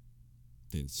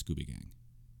the Scooby Gang.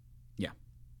 Yeah.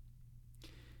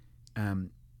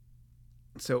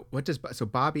 So what does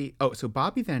Bobby? Oh, so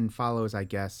Bobby then follows, I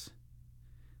guess.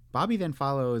 Bobby then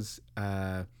follows.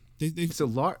 So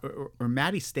Laura or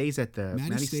Maddie stays at the.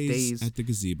 Maddie stays at the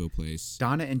gazebo place.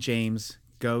 Donna and James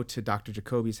go to Dr.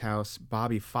 Jacoby's house.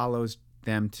 Bobby follows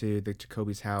them to the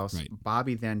Jacoby's house. Right.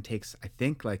 Bobby then takes, I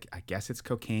think, I guess it's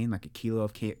cocaine, like a kilo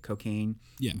of cocaine.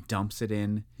 Yeah. Dumps it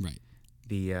in. Right.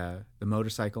 The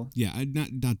motorcycle. Yeah,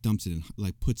 not dumps it in,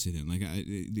 like puts it in. Like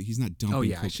he's not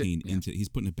dumping cocaine into. He's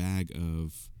putting a bag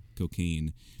of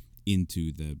cocaine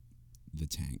into the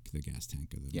tank, the gas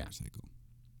tank of the motorcycle.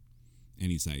 And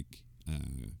he's like,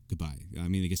 goodbye. I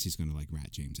mean, I guess he's gonna like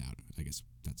rat James out. I guess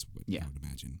that's what I would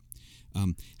imagine.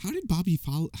 How did Bobby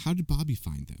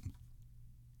find them?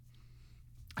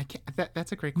 I can't.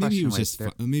 That's a great Maybe question.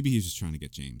 Maybe he was just trying to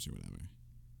get James or whatever.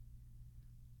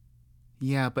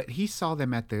 Yeah, but he saw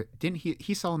them at the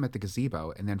he saw them at the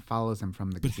gazebo and then follows them from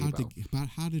the gazebo.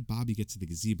 How did Bobby get to the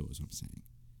gazebo is what I'm saying.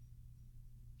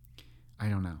 I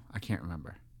don't know. I can't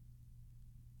remember.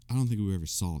 I don't think we ever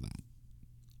saw that.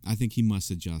 I think he must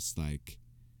have just like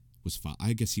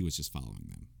I guess he was just following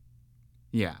them.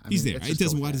 Yeah, he's there. It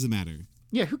doesn't. Why does it matter?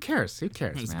 Yeah, who cares? Who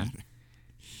cares, why does man? it matter?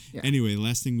 Yeah. Anyway, the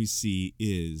last thing we see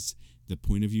is the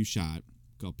point of view shot,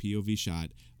 called POV shot,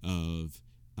 of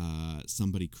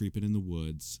somebody creeping in the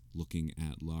woods looking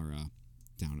at Laura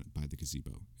down by the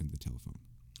gazebo and the telephone.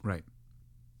 Right.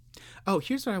 Oh,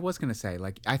 here's what I was going to say.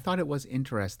 Like, I thought it was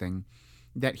interesting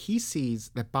that he sees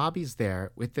that Bobby's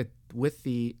there at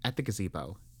the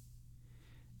gazebo.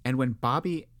 And when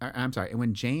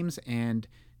when James and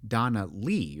Donna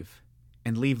leave,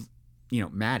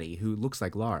 Maddie, who looks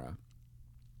like Laura,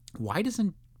 why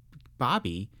doesn't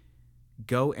Bobby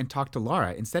go and talk to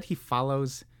Laura? Instead, he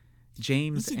follows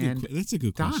James that's a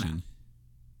good Donna. question.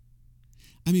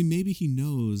 I mean, maybe he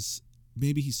knows.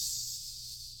 Maybe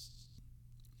he's.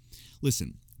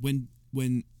 Listen, when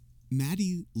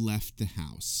Maddie left the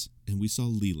house and we saw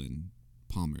Leland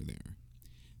Palmer there,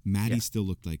 Maddie still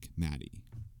looked like Maddie.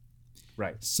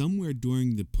 Right. Somewhere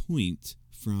during the point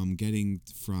from getting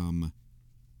from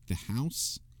the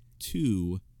house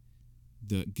to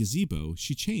the gazebo,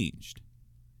 she changed.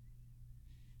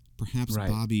 Perhaps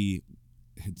Bobby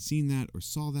had seen that or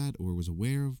saw that or was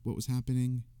aware of what was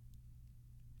happening.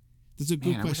 That's a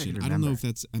good question. I don't know if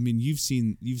that's. I mean, you've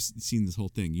seen this whole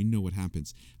thing. You know what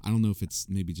happens. I don't know if it's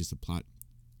maybe just a plot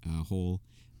hole,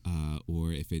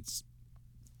 or if it's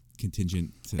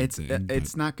contingent.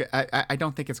 It's not good. I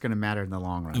don't think it's going to matter in the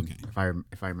long run. Okay.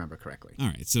 If I remember correctly. All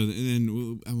right. So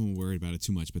then I won't worry about it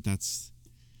too much. But that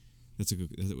was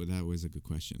a good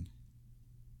question.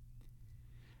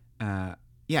 Yeah.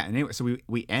 And anyway, so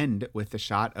we end with the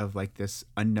shot of like this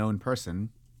unknown person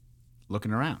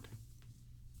looking around.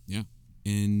 Yeah,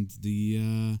 and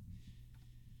the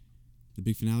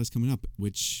big finale is coming up,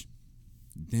 which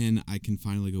then I can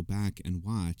finally go back and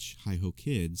watch Hi Ho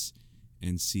Kids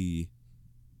and see,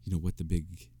 what the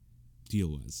big deal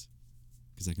was,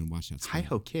 because I can watch that. Hi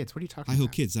Ho Kids, what are you talking about? Hi Ho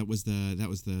about? Kids. That was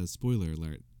the spoiler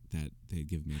alert that they had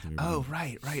given me. Oh,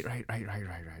 right. I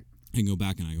can go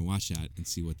back and I can watch that and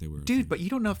see what they were. Dude, but you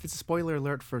don't know if it's a spoiler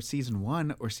alert for season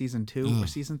 1 or season 2 or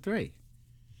season 3.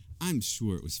 I'm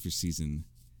sure it was for season.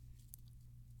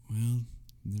 Well,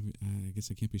 I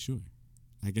guess I can't be sure.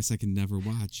 I guess I can never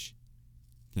watch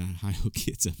that Hi Ho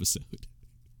Kids episode.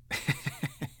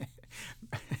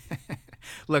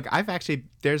 Look,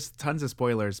 there's tons of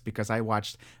spoilers because I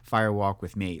watched Fire Walk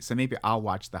with Me, so maybe I'll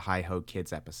watch the Hi Ho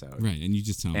Kids episode. Right, and you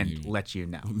just tell me. And let you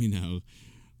know. Let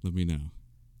me know.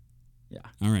 Yeah.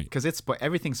 All right. Because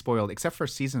everything's spoiled except for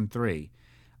season 3.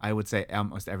 I would say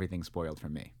almost everything's spoiled for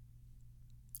me.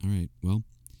 All right. Well,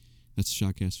 that's the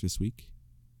Shotcast for this week.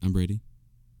 I'm Brady.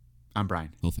 I'm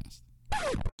Brian. Hold fast.